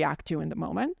of react to in the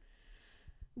moment.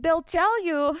 They'll tell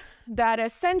you that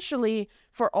essentially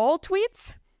for all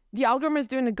tweets, the algorithm is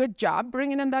doing a good job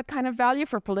bringing in that kind of value.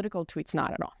 For political tweets,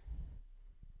 not at all.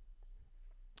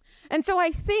 And so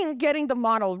I think getting the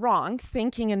model wrong,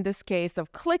 thinking in this case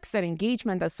of clicks and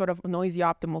engagement as sort of noisy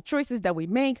optimal choices that we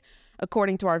make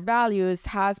according to our values,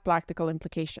 has practical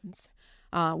implications.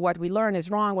 What we learn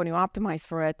is wrong when you optimize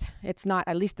for it. It's not,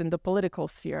 at least in the political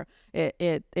sphere,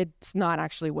 it's not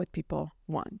actually what people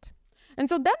want. And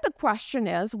so then the question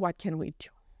is, what can we do?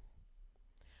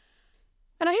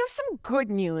 And I have some good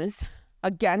news.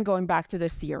 Again, going back to the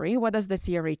theory, what does the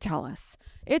theory tell us?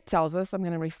 It tells us, I'm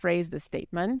going to rephrase the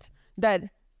statement, that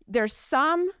there's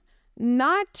some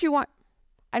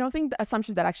I don't think the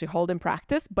assumptions that actually hold in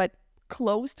practice, but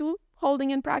close to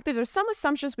holding in practice. There's some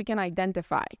assumptions we can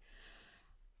identify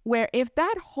where if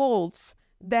that holds,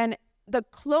 then the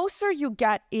closer you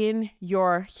get in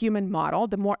your human model,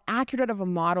 the more accurate of a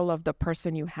model of the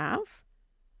person you have,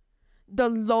 the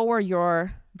lower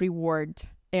your reward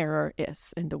error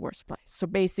is in the worst place. So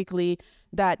basically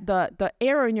that the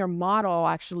error in your model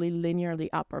actually linearly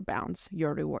upper bounds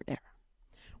your reward error,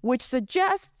 which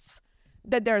suggests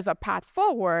that there's a path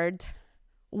forward,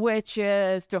 which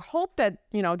is to hope that,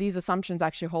 these assumptions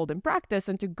actually hold in practice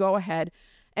and to go ahead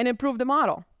and improve the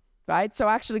model right? So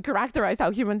actually characterize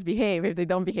how humans behave if they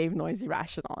don't behave noisy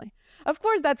rationally. Of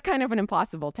course, that's kind of an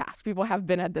impossible task. People have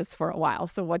been at this for a while,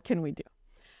 so what can we do?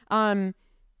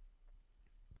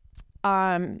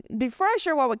 Before I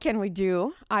share what can we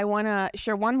do, I want to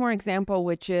share one more example,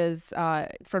 which is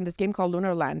from this game called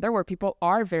Lunar Lander, where people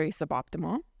are very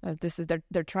suboptimal.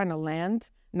 They're trying to land,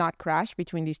 not crash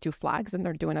between these two flags, and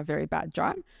they're doing a very bad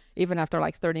job, even after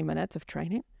like 30 minutes of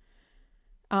training.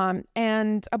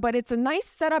 But it's a nice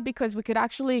setup because we could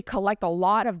actually collect a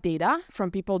lot of data from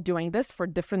people doing this for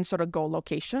different sort of goal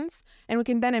locations. And we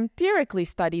can then empirically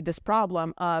study this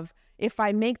problem of, if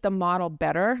I make the model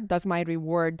better, does my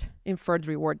inferred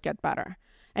reward get better?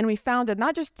 And we found that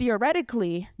not just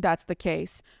theoretically that's the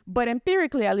case, but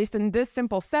empirically, at least in this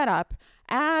simple setup,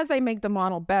 as I make the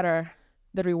model better,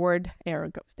 the reward error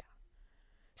goes down.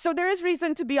 So there is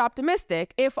reason to be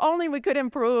optimistic, if only we could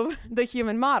improve the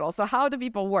human model. So how do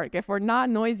people work? If we're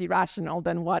not noisy rational,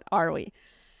 then what are we?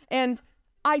 And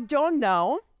I don't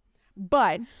know,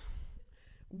 but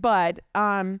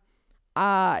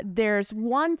there's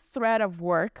one thread of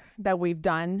work that we've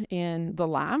done in the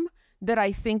lab that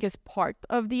I think is part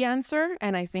of the answer,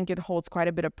 and I think it holds quite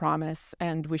a bit of promise,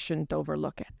 and we shouldn't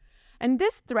overlook it. And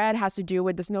this thread has to do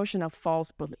with this notion of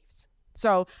false beliefs.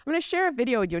 So I'm going to share a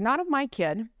video with you, not of my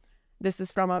kid. This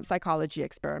is from a psychology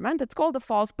experiment. It's called the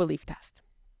false belief test.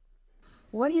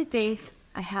 What do you think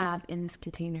I have in this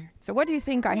container? So what do you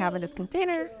think I have in this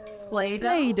container? Play-Doh.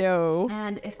 Play-Doh.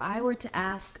 And if I were to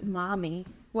ask Mommy,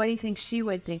 what do you think she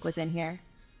would think was in here?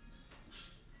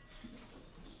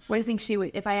 What do you think she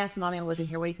would, if I asked Mommy what was in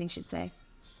here, what do you think she'd say?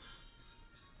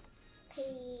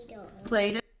 Play-Doh.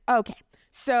 Play-Doh. Okay,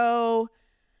 so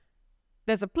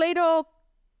there's a Play-Doh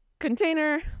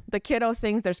container. The kiddo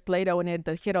thinks there's Play-Doh in it.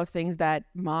 The kiddo thinks that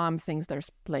Mom thinks there's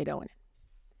Play-Doh in it.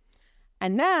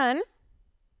 And then,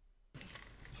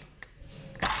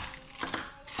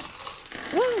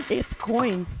 it's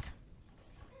coins.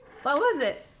 What was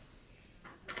it?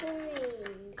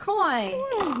 Coin. Coin.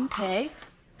 Okay,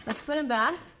 let's put them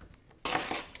back.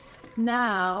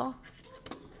 Now,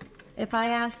 if I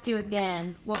asked you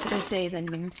again, what would I say is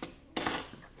in here?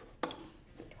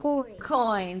 Coin.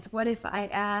 Coins. What if I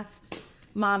asked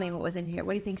Mommy what was in here?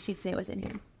 What do you think she'd say was in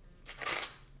here?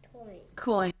 Coin.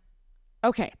 Coin.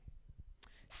 Okay,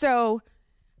 so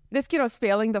this kiddo's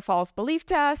failing the false belief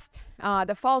test.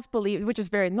 The false belief, which is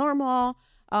very normal,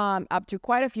 up to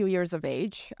quite a few years of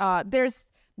age.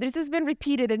 This has been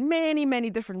repeated in many, many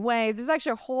different ways. There's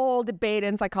actually a whole debate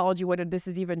in psychology whether this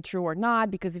is even true or not,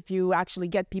 because if you actually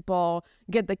get the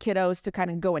kiddos to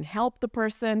kind of go and help the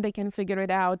person, they can figure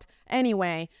it out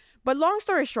anyway. But long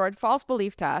story short, false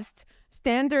belief test,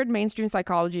 standard mainstream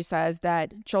psychology says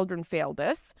that children fail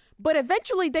this, but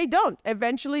eventually they don't.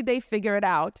 Eventually they figure it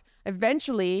out.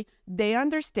 Eventually they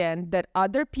understand that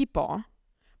other people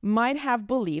might have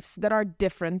beliefs that are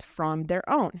different from their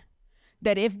own.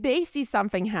 That if they see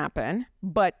something happen,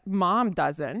 but Mom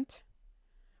doesn't,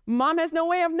 Mom has no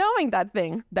way of knowing that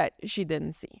thing that she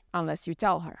didn't see unless you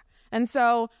tell her. And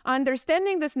so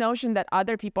understanding this notion that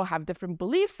other people have different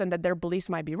beliefs and that their beliefs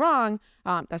might be wrong,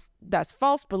 that's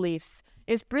false beliefs,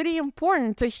 is pretty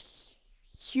important to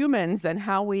humans and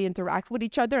how we interact with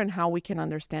each other and how we can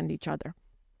understand each other.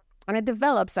 And it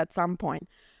develops at some point.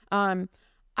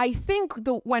 I think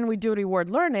when we do reward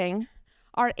learning,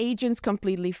 our agents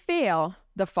completely fail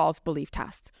the false belief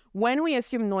test. When we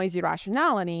assume noisy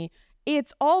rationality,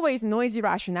 it's always noisy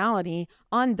rationality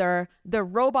under the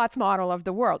robot's model of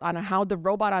the world, on how the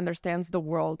robot understands the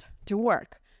world to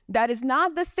work. That is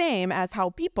not the same as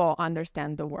how people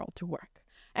understand the world to work.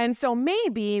 And so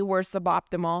maybe we're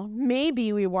suboptimal,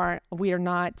 maybe we are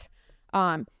not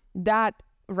that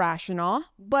rational,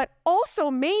 but also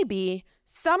maybe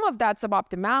some of that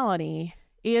suboptimality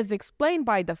is explained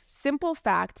by the simple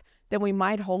fact that we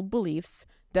might hold beliefs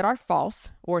that are false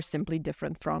or simply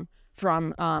different from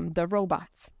the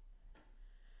robots.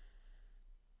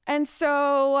 And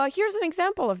so here's an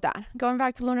example of that. Going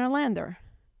back to Lunar Lander.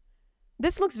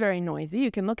 This looks very noisy.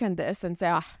 You can look at this and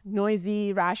say,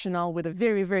 noisy, rational, with a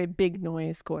very, very big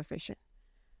noise coefficient.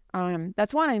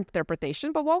 That's one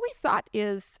interpretation. But what we thought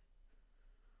is,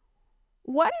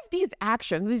 what if these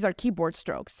actions, these are keyboard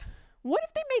strokes, what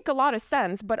if they make a lot of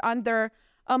sense, but under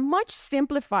a much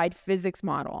simplified physics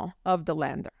model of the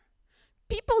lander?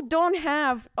 People don't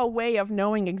have a way of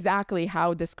knowing exactly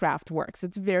how this craft works.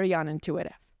 It's very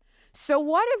unintuitive. So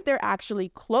what if they're actually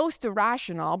close to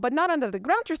rational, but not under the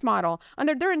ground truth model,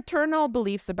 under their internal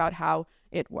beliefs about how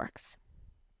it works?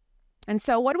 And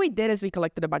so what we did is we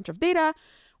collected a bunch of data.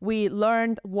 We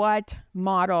learned what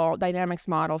model, dynamics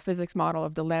model, physics model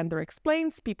of the lander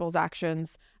explains people's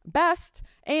actions best.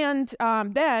 And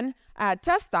then at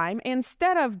test time,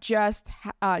 instead of just,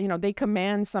 they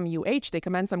command some UH, they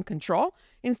command some control,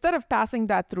 instead of passing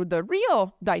that through the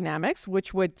real dynamics,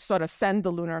 which would sort of send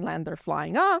the lunar lander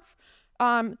flying off,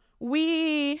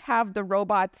 we have the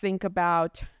robot think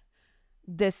about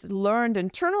this learned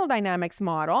internal dynamics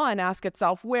model and ask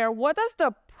itself, what does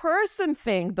the person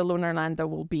think the lunar lander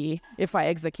will be if I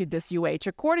execute this UH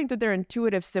according to their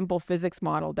intuitive simple physics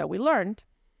model that we learned?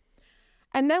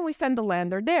 And then we send the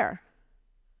lander there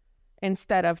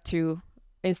instead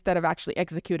of actually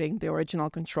executing the original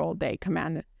control they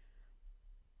commanded.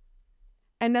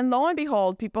 And then lo and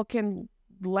behold, people can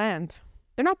land.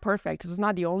 They're not perfect. It's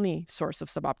not the only source of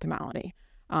suboptimality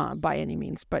by any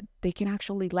means, but they can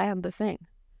actually land the thing.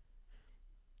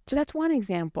 So that's one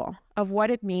example of what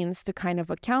it means to kind of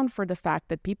account for the fact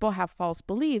that people have false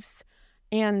beliefs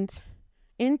and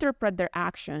interpret their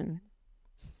action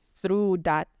through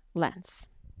that lens.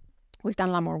 We've done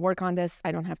a lot more work on this.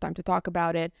 I don't have time to talk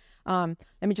about it. Let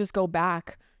me just go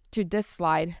back to this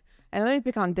slide and let me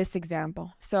pick on this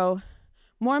example. So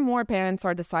more and more parents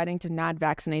are deciding to not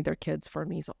vaccinate their kids for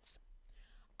measles.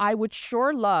 I would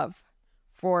sure love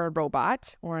for a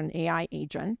robot or an AI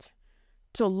agent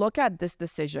to look at this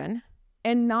decision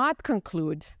and not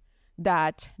conclude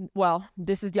that, well,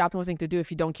 this is the optimal thing to do if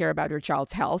you don't care about your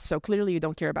child's health. So clearly you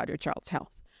don't care about your child's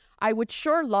health. I would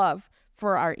sure love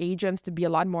for our agents to be a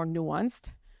lot more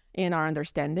nuanced in our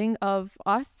understanding of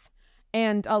us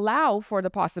and allow for the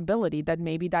possibility that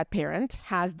maybe that parent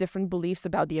has different beliefs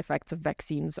about the effects of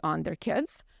vaccines on their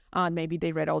kids. Maybe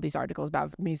they read all these articles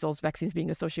about measles vaccines being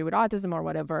associated with autism or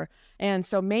whatever. And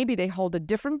so maybe they hold a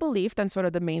different belief than sort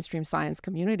of the mainstream science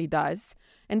community does.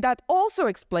 And that also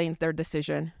explains their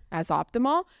decision as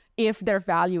optimal if their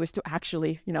value is to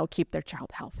actually, keep their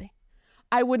child healthy.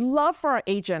 I would love for our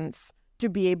agents to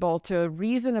be able to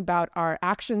reason about our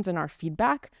actions and our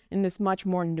feedback in this much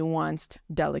more nuanced,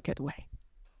 delicate way.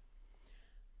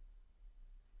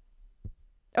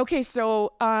 Okay,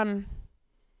 so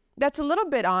that's a little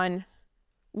bit on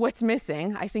what's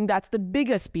missing. I think that's the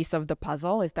biggest piece of the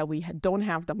puzzle, is that we don't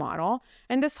have the model.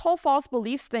 And this whole false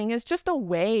beliefs thing is just a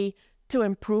way to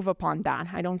improve upon that.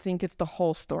 I don't think it's the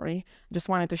whole story. Just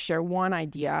wanted to share one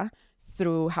idea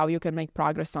through how you can make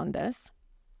progress on this.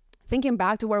 Thinking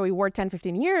back to where we were 10,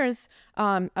 15 years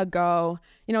ago,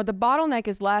 the bottleneck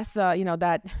is less,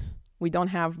 that we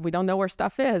don't know where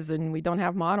stuff is and we don't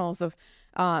have models of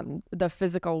the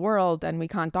physical world and we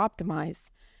can't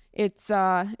optimize. It's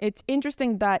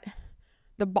interesting that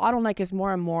the bottleneck is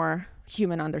more and more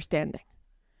human understanding.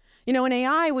 In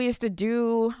AI, we used to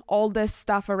do all this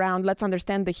stuff around let's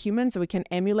understand the human so we can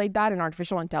emulate that in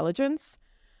artificial intelligence.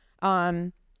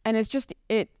 And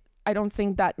I don't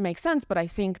think that makes sense, but I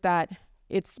think that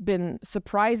it's been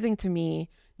surprising to me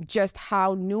just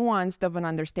how nuanced of an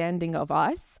understanding of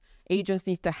us agents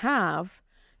need to have,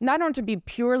 not only to be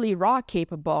purely raw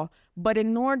capable, but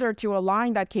in order to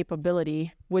align that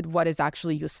capability with what is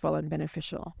actually useful and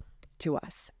beneficial to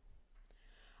us.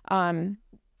 And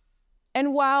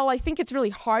while I think it's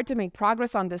really hard to make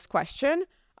progress on this question,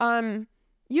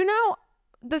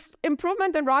 this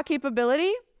improvement in raw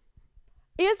capability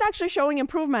is actually showing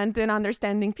improvement in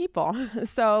understanding people.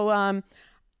 So,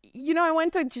 I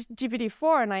went to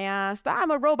GPT-4 and I asked,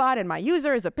 I'm a robot and my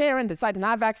user is a parent, decide to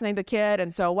not vaccinate the kid.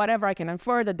 And so whatever, I can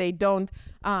infer that they don't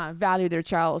value their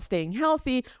child staying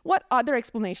healthy. What other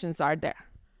explanations are there?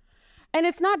 And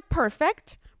it's not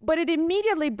perfect, but it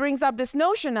immediately brings up this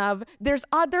notion of there's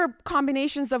other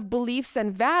combinations of beliefs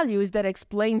and values that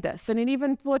explain this. And it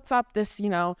even puts up this,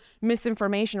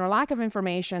 misinformation or lack of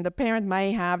information. The parent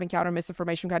may have encountered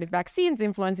misinformation regarding vaccines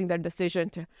influencing their decision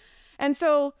to. And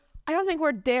so I don't think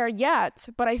we're there yet,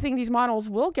 but I think these models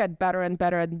will get better and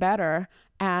better and better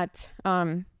at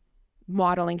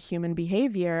modeling human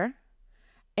behavior.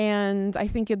 And I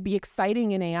think it'd be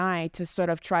exciting in AI to sort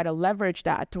of try to leverage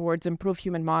that towards improved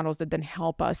human models that then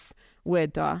help us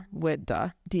with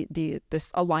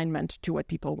this alignment to what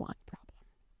people want problem.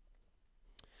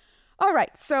 All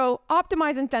right, so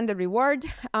optimize intended reward.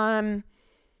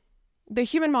 The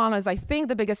human model is, I think,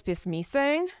 the biggest piece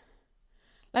missing.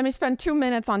 Let me spend 2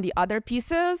 minutes on the other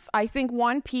pieces. I think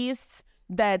one piece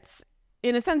that's,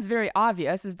 in a sense, very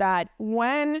obvious is that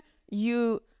when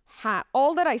you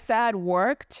all that I said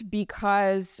worked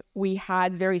because we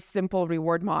had very simple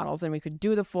reward models and we could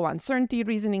do the full uncertainty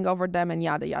reasoning over them and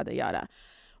yada, yada, yada.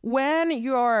 When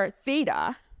your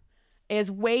theta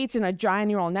is weights in a giant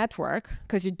neural network,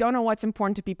 because you don't know what's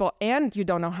important to people and you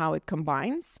don't know how it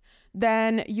combines,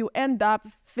 then you end up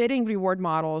fitting reward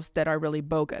models that are really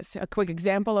bogus. A quick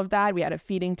example of that, we had a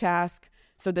feeding task.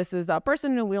 So this is a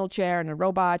person in a wheelchair and a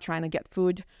robot trying to get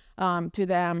food to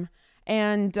them.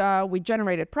 And we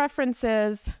generated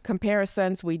preferences,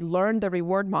 comparisons. We learned the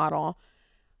reward model.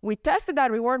 We tested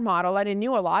that reward model and it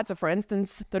knew a lot. So for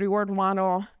instance, the reward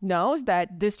model knows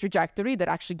that this trajectory that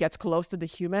actually gets close to the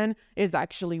human is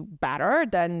actually better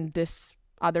than this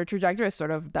other trajectory. It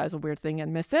sort of does a weird thing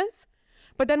and misses.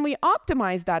 But then we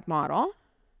optimized that model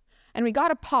and we got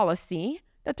a policy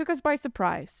that took us by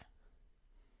surprise.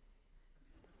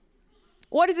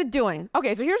 What is it doing?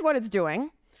 Okay, so here's what it's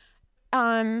doing.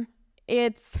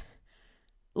 It's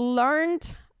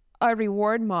learned a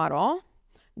reward model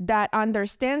that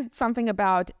understands something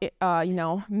about,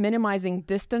 minimizing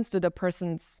distance to the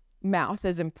person's mouth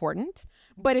is important,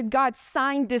 but it got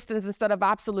sign distance instead of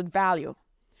absolute value.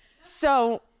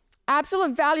 So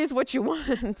absolute value is what you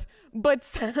want, but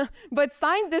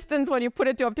sign distance, when you put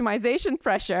it to optimization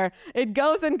pressure, it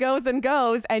goes and goes and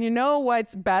goes, and you know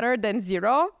what's better than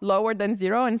zero, lower than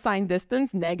zero, and sign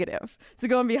distance, negative. So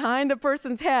going behind the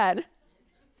person's head.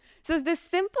 So it's this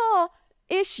simple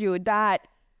issue that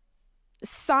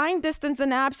sign distance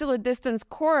and absolute distance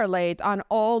correlate on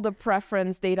all the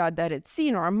preference data that it's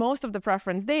seen, or most of the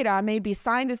preference data. Maybe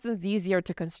sign distance easier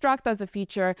to construct as a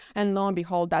feature, and lo and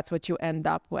behold, that's what you end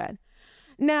up with.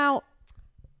 Now,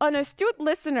 an astute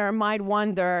listener might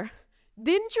wonder,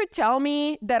 didn't you tell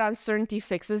me that uncertainty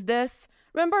fixes this?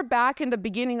 Remember back in the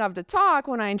beginning of the talk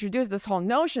when I introduced this whole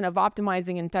notion of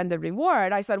optimizing intended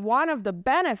reward, I said one of the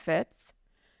benefits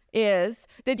is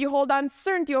that you hold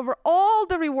uncertainty over all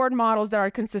the reward models that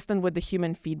are consistent with the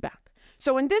human feedback.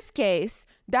 So in this case,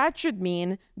 that should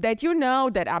mean that you know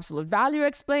that absolute value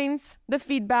explains the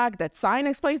feedback, that sign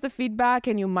explains the feedback,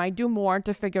 and you might do more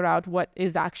to figure out what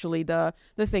is actually the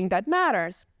thing that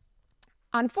matters.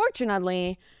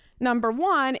 Unfortunately, number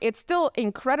one, it's still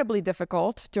incredibly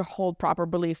difficult to hold proper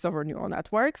beliefs over neural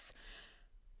networks.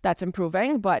 That's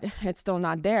improving, but it's still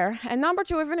not there. And number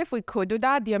two, even if we could do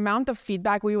that, the amount of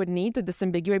feedback we would need to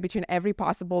disambiguate between every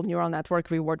possible neural network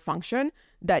reward function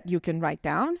that you can write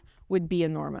down would be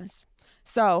enormous.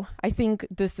 So I think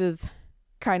this is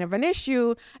kind of an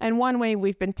issue. And one way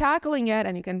we've been tackling it,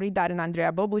 and you can read that in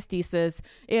Andrea Bobu's thesis,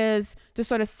 is to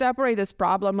sort of separate this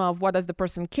problem of what does the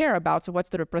person care about, so what's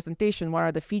the representation, what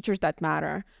are the features that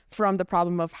matter, from the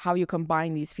problem of how you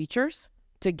combine these features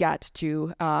to get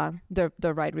to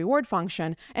the right reward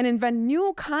function, and invent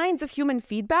new kinds of human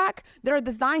feedback that are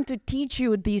designed to teach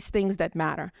you these things that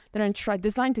matter, that are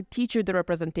designed to teach you the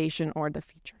representation or the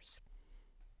features.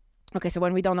 Okay, so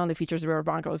when we don't know the features, the reward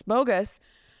model is bogus.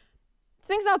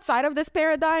 Things outside of this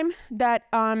paradigm that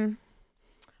are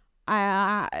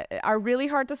really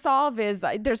hard to solve is,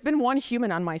 there's been one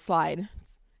human on my slide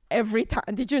every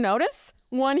time. Did you notice?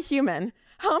 One human.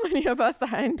 How many of us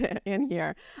are in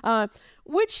here?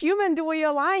 Which human do we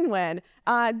align with?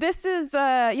 This is,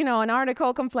 an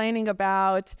article complaining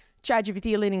about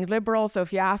ChatGPT leaning liberal. So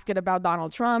if you ask it about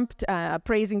Donald Trump,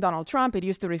 praising Donald Trump, it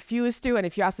used to refuse to. And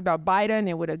if you asked about Biden,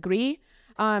 it would agree.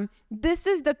 This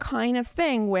is the kind of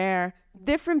thing where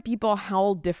different people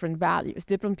hold different values.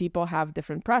 Different people have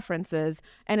different preferences.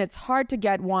 And it's hard to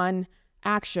get one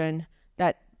action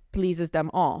that pleases them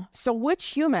all. So which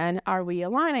human are we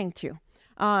aligning to?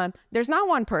 There's not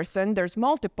one person, there's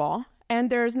multiple. And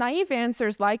there's naive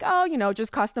answers like,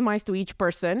 just customize to each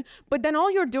person. But then all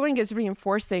you're doing is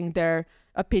reinforcing their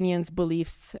opinions,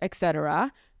 beliefs,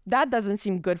 etc. That doesn't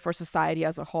seem good for society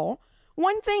as a whole.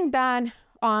 One thing that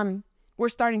we're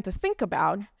starting to think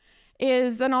about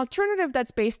is an alternative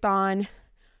that's based on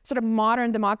sort of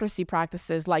modern democracy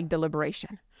practices like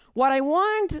deliberation. What I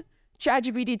want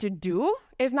ChatGPT to do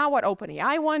is not what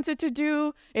OpenAI wants it to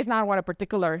do. It's not what a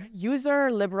particular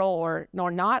user, liberal or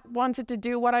not, wants it to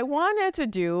do. What I want it to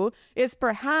do is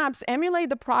perhaps emulate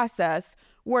the process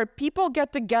where people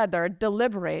get together,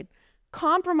 deliberate,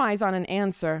 compromise on an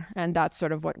answer, and that's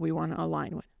sort of what we want to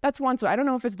align with. That's one. So I don't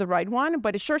know if it's the right one,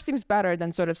 but it sure seems better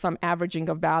than sort of some averaging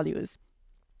of values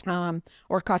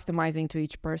or customizing to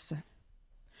each person.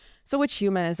 So which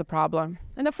human is a problem?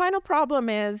 And the final problem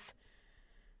is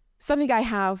something I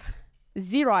have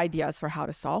zero ideas for how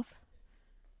to solve.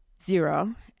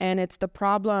 Zero. And it's the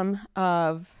problem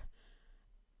of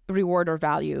reward or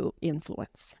value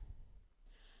influence.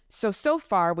 So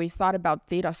far, we thought about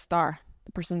theta star,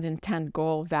 the person's intent,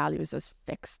 goal, values, as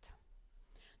fixed.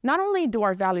 Not only do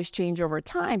our values change over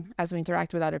time as we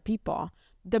interact with other people,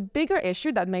 the bigger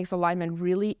issue that makes alignment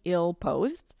really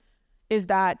ill-posed is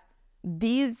that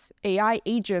these AI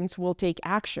agents will take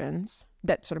actions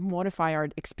that sort of modify our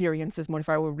experiences,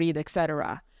 modify what we read,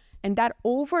 etc. And that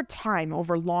over time,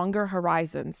 over longer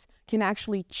horizons, can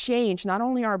actually change not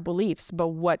only our beliefs, but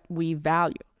what we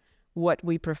value, what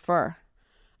we prefer.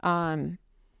 And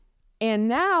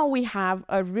now we have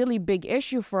a really big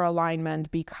issue for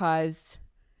alignment, because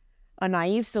a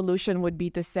naive solution would be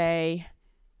to say,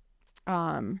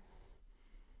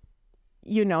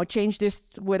 change this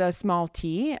with a small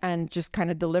t and just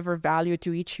kind of deliver value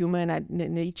to each human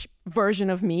in each version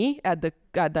of me at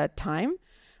that time.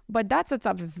 But that sets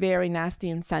up a very nasty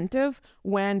incentive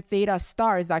when theta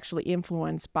star is actually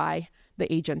influenced by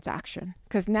the agent's action.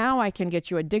 Because now I can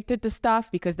get you addicted to stuff,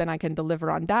 because then I can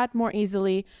deliver on that more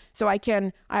easily. So I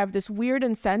have this weird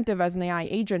incentive as an AI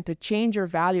agent to change your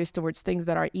values towards things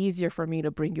that are easier for me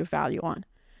to bring you value on.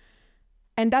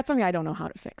 And that's something I don't know how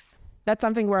to fix. That's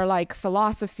something where like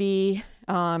philosophy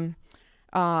and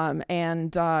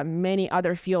many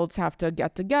other fields have to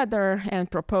get together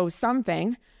and propose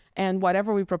something. And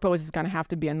whatever we propose is going to have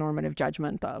to be a normative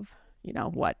judgment of,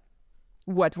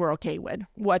 what we're okay with,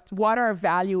 what are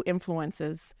value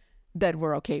influences that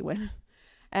we're okay with.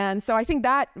 And so I think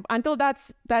that until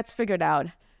that's figured out,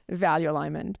 value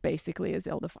alignment basically is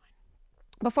ill-defined.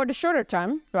 But for the shorter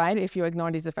term, right, if you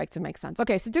ignore these effects, it makes sense.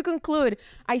 Okay, so to conclude,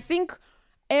 I think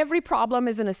every problem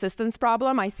is an assistance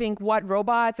problem. I think what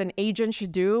robots and agents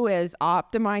should do is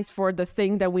optimize for the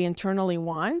thing that we internally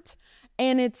want.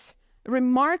 And it's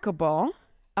remarkable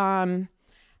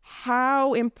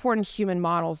how important human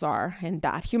models are in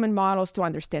that. Human models to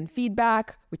understand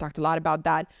feedback. We talked a lot about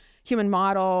that. Human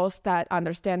models that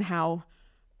understand how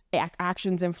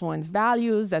actions influence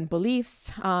values and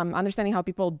beliefs, understanding how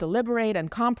people deliberate and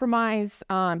compromise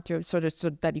so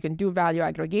that you can do value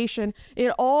aggregation.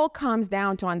 It all comes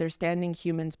down to understanding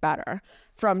humans better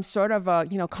from sort of a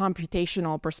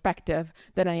computational perspective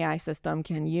that an AI system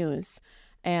can use.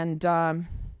 And I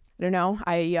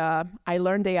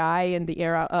learned AI in the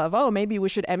era of, maybe we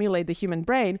should emulate the human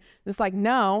brain. It's like,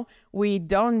 no, we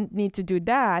don't need to do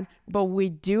that, but we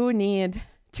do need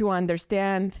to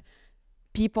understand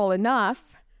people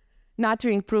enough not to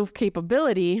improve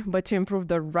capability, but to improve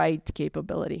the right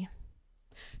capability.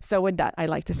 So with that, I'd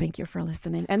like to thank you for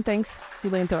listening. And thanks,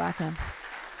 UC Berkeley.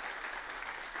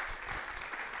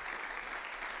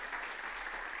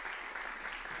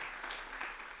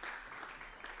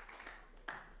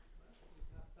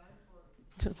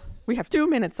 We have 2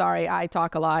 minutes, sorry, I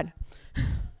talk a lot.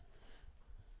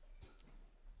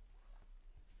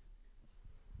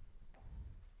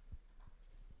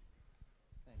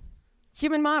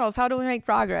 Human models, how do we make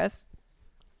progress?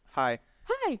 Hi.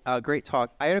 Hi. Great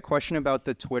talk. I had a question about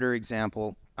the Twitter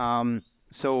example.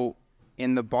 So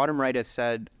in the bottom right, it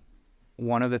said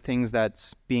one of the things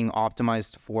that's being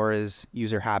optimized for is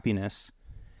user happiness.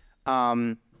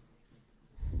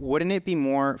 Wouldn't it be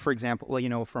more, for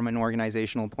example, from an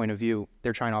organizational point of view,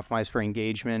 they're trying to optimize for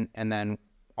engagement and then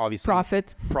obviously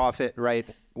profit, right?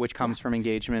 Which comes from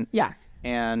engagement. Yeah.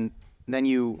 And then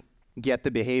you get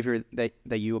the behavior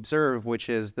that you observe, which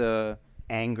is the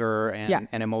anger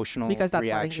and emotional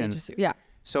reaction. Yeah.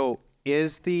 So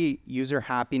is the user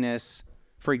happiness,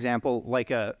 for example, like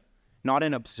not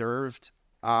an observed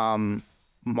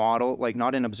model, like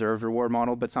not an observed reward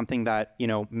model, but something that,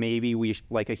 maybe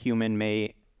like a human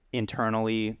may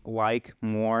internally like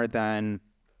more than,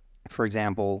 for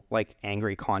example, like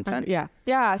angry content?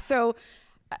 Yeah. So,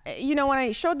 when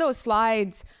I showed those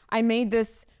slides, I made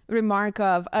this remark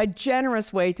of a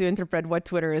generous way to interpret what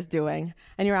Twitter is doing.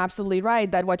 And you're absolutely right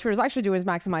that what Twitter is actually doing is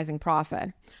maximizing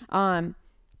profit.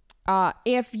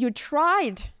 If you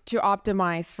tried to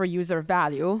optimize for user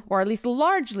value, or at least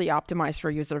largely optimize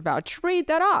for user value, trade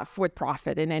that off with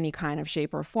profit in any kind of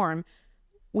shape or form,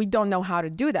 we don't know how to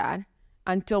do that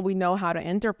until we know how to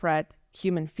interpret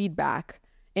human feedback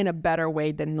in a better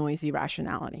way than noisy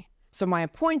rationality. So my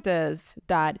point is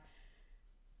that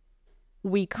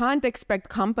we can't expect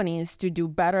companies to do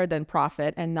better than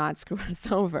profit and not screw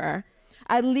us over,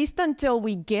 at least until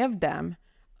we give them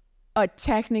a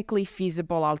technically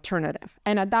feasible alternative.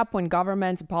 And at that point,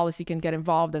 governments and policy can get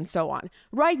involved and so on.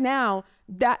 Right now,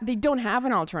 that they don't have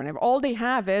an alternative. All they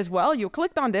have is, well, you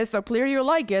clicked on this, so clearly you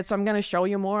like it, so I'm going to show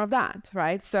you more of that,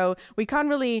 right? So we can't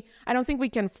really, I don't think we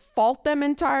can fault them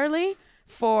entirely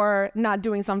for not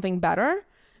doing something better,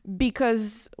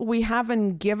 because we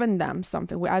haven't given them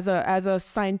something. As a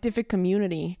scientific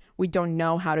community, we don't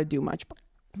know how to do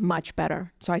much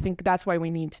better. So I think that's why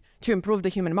we need to improve the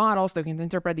human models so we can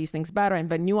interpret these things better,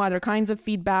 invent new other kinds of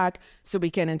feedback so we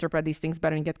can interpret these things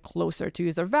better and get closer to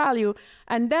user value.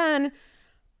 And then,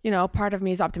 part of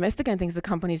me is optimistic and thinks the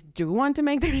companies do want to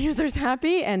make their users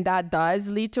happy, and that does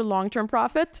lead to long-term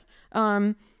profit.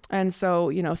 And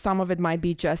so, some of it might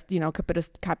be just,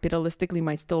 capitalistically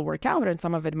might still work out, and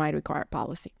some of it might require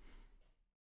policy.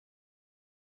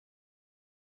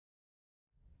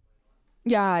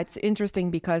 Yeah, it's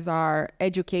interesting because our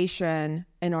education,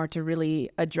 in order to really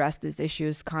address these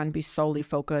issues, can't be solely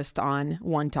focused on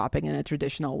one topic in a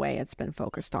traditional way it's been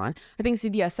focused on. I think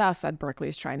CDSS at Berkeley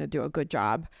is trying to do a good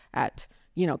job at,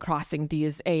 crossing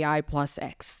these AI plus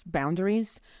X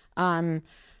boundaries.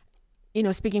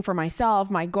 Speaking for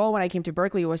myself, my goal when I came to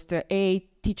Berkeley was to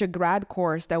teach a grad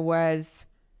course that was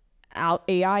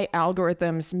AI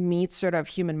algorithms meet sort of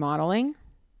human modeling.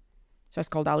 So it's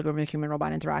called algorithmic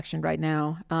human-robot interaction right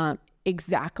now,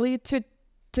 exactly to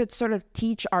sort of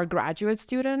teach our graduate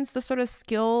students the sort of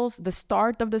skills, the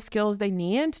start of the skills they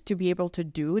need to be able to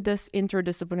do this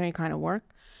interdisciplinary kind of work.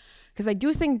 Because I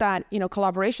do think that,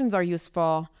 collaborations are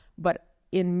useful, but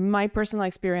in my personal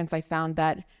experience, I found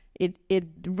that it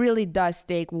really does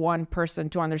take one person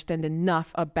to understand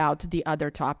enough about the other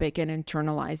topic and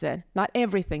internalize it. Not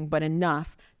everything, but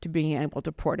enough to being able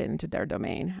to port it into their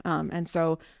domain. And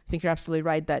so I think you're absolutely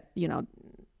right that,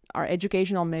 our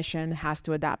educational mission has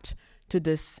to adapt to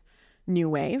this new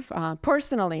wave.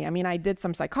 Personally, I did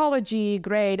some psychology,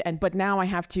 great, but now I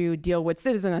have to deal with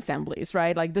citizen assemblies,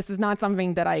 right? Like, this is not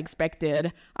something that I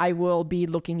expected I will be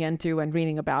looking into and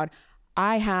reading about.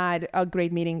 I had a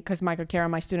great meeting because Michael Kara,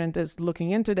 my student, is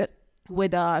looking into that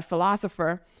with a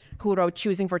philosopher who wrote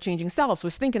Choosing for Changing Selves,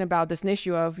 was thinking about this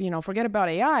issue of, forget about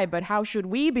AI, but how should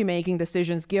we be making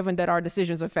decisions given that our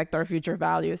decisions affect our future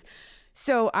values?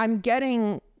 So I'm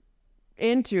getting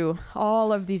into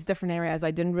all of these different areas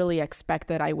I didn't really expect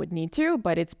that I would need to,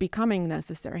 but it's becoming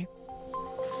necessary.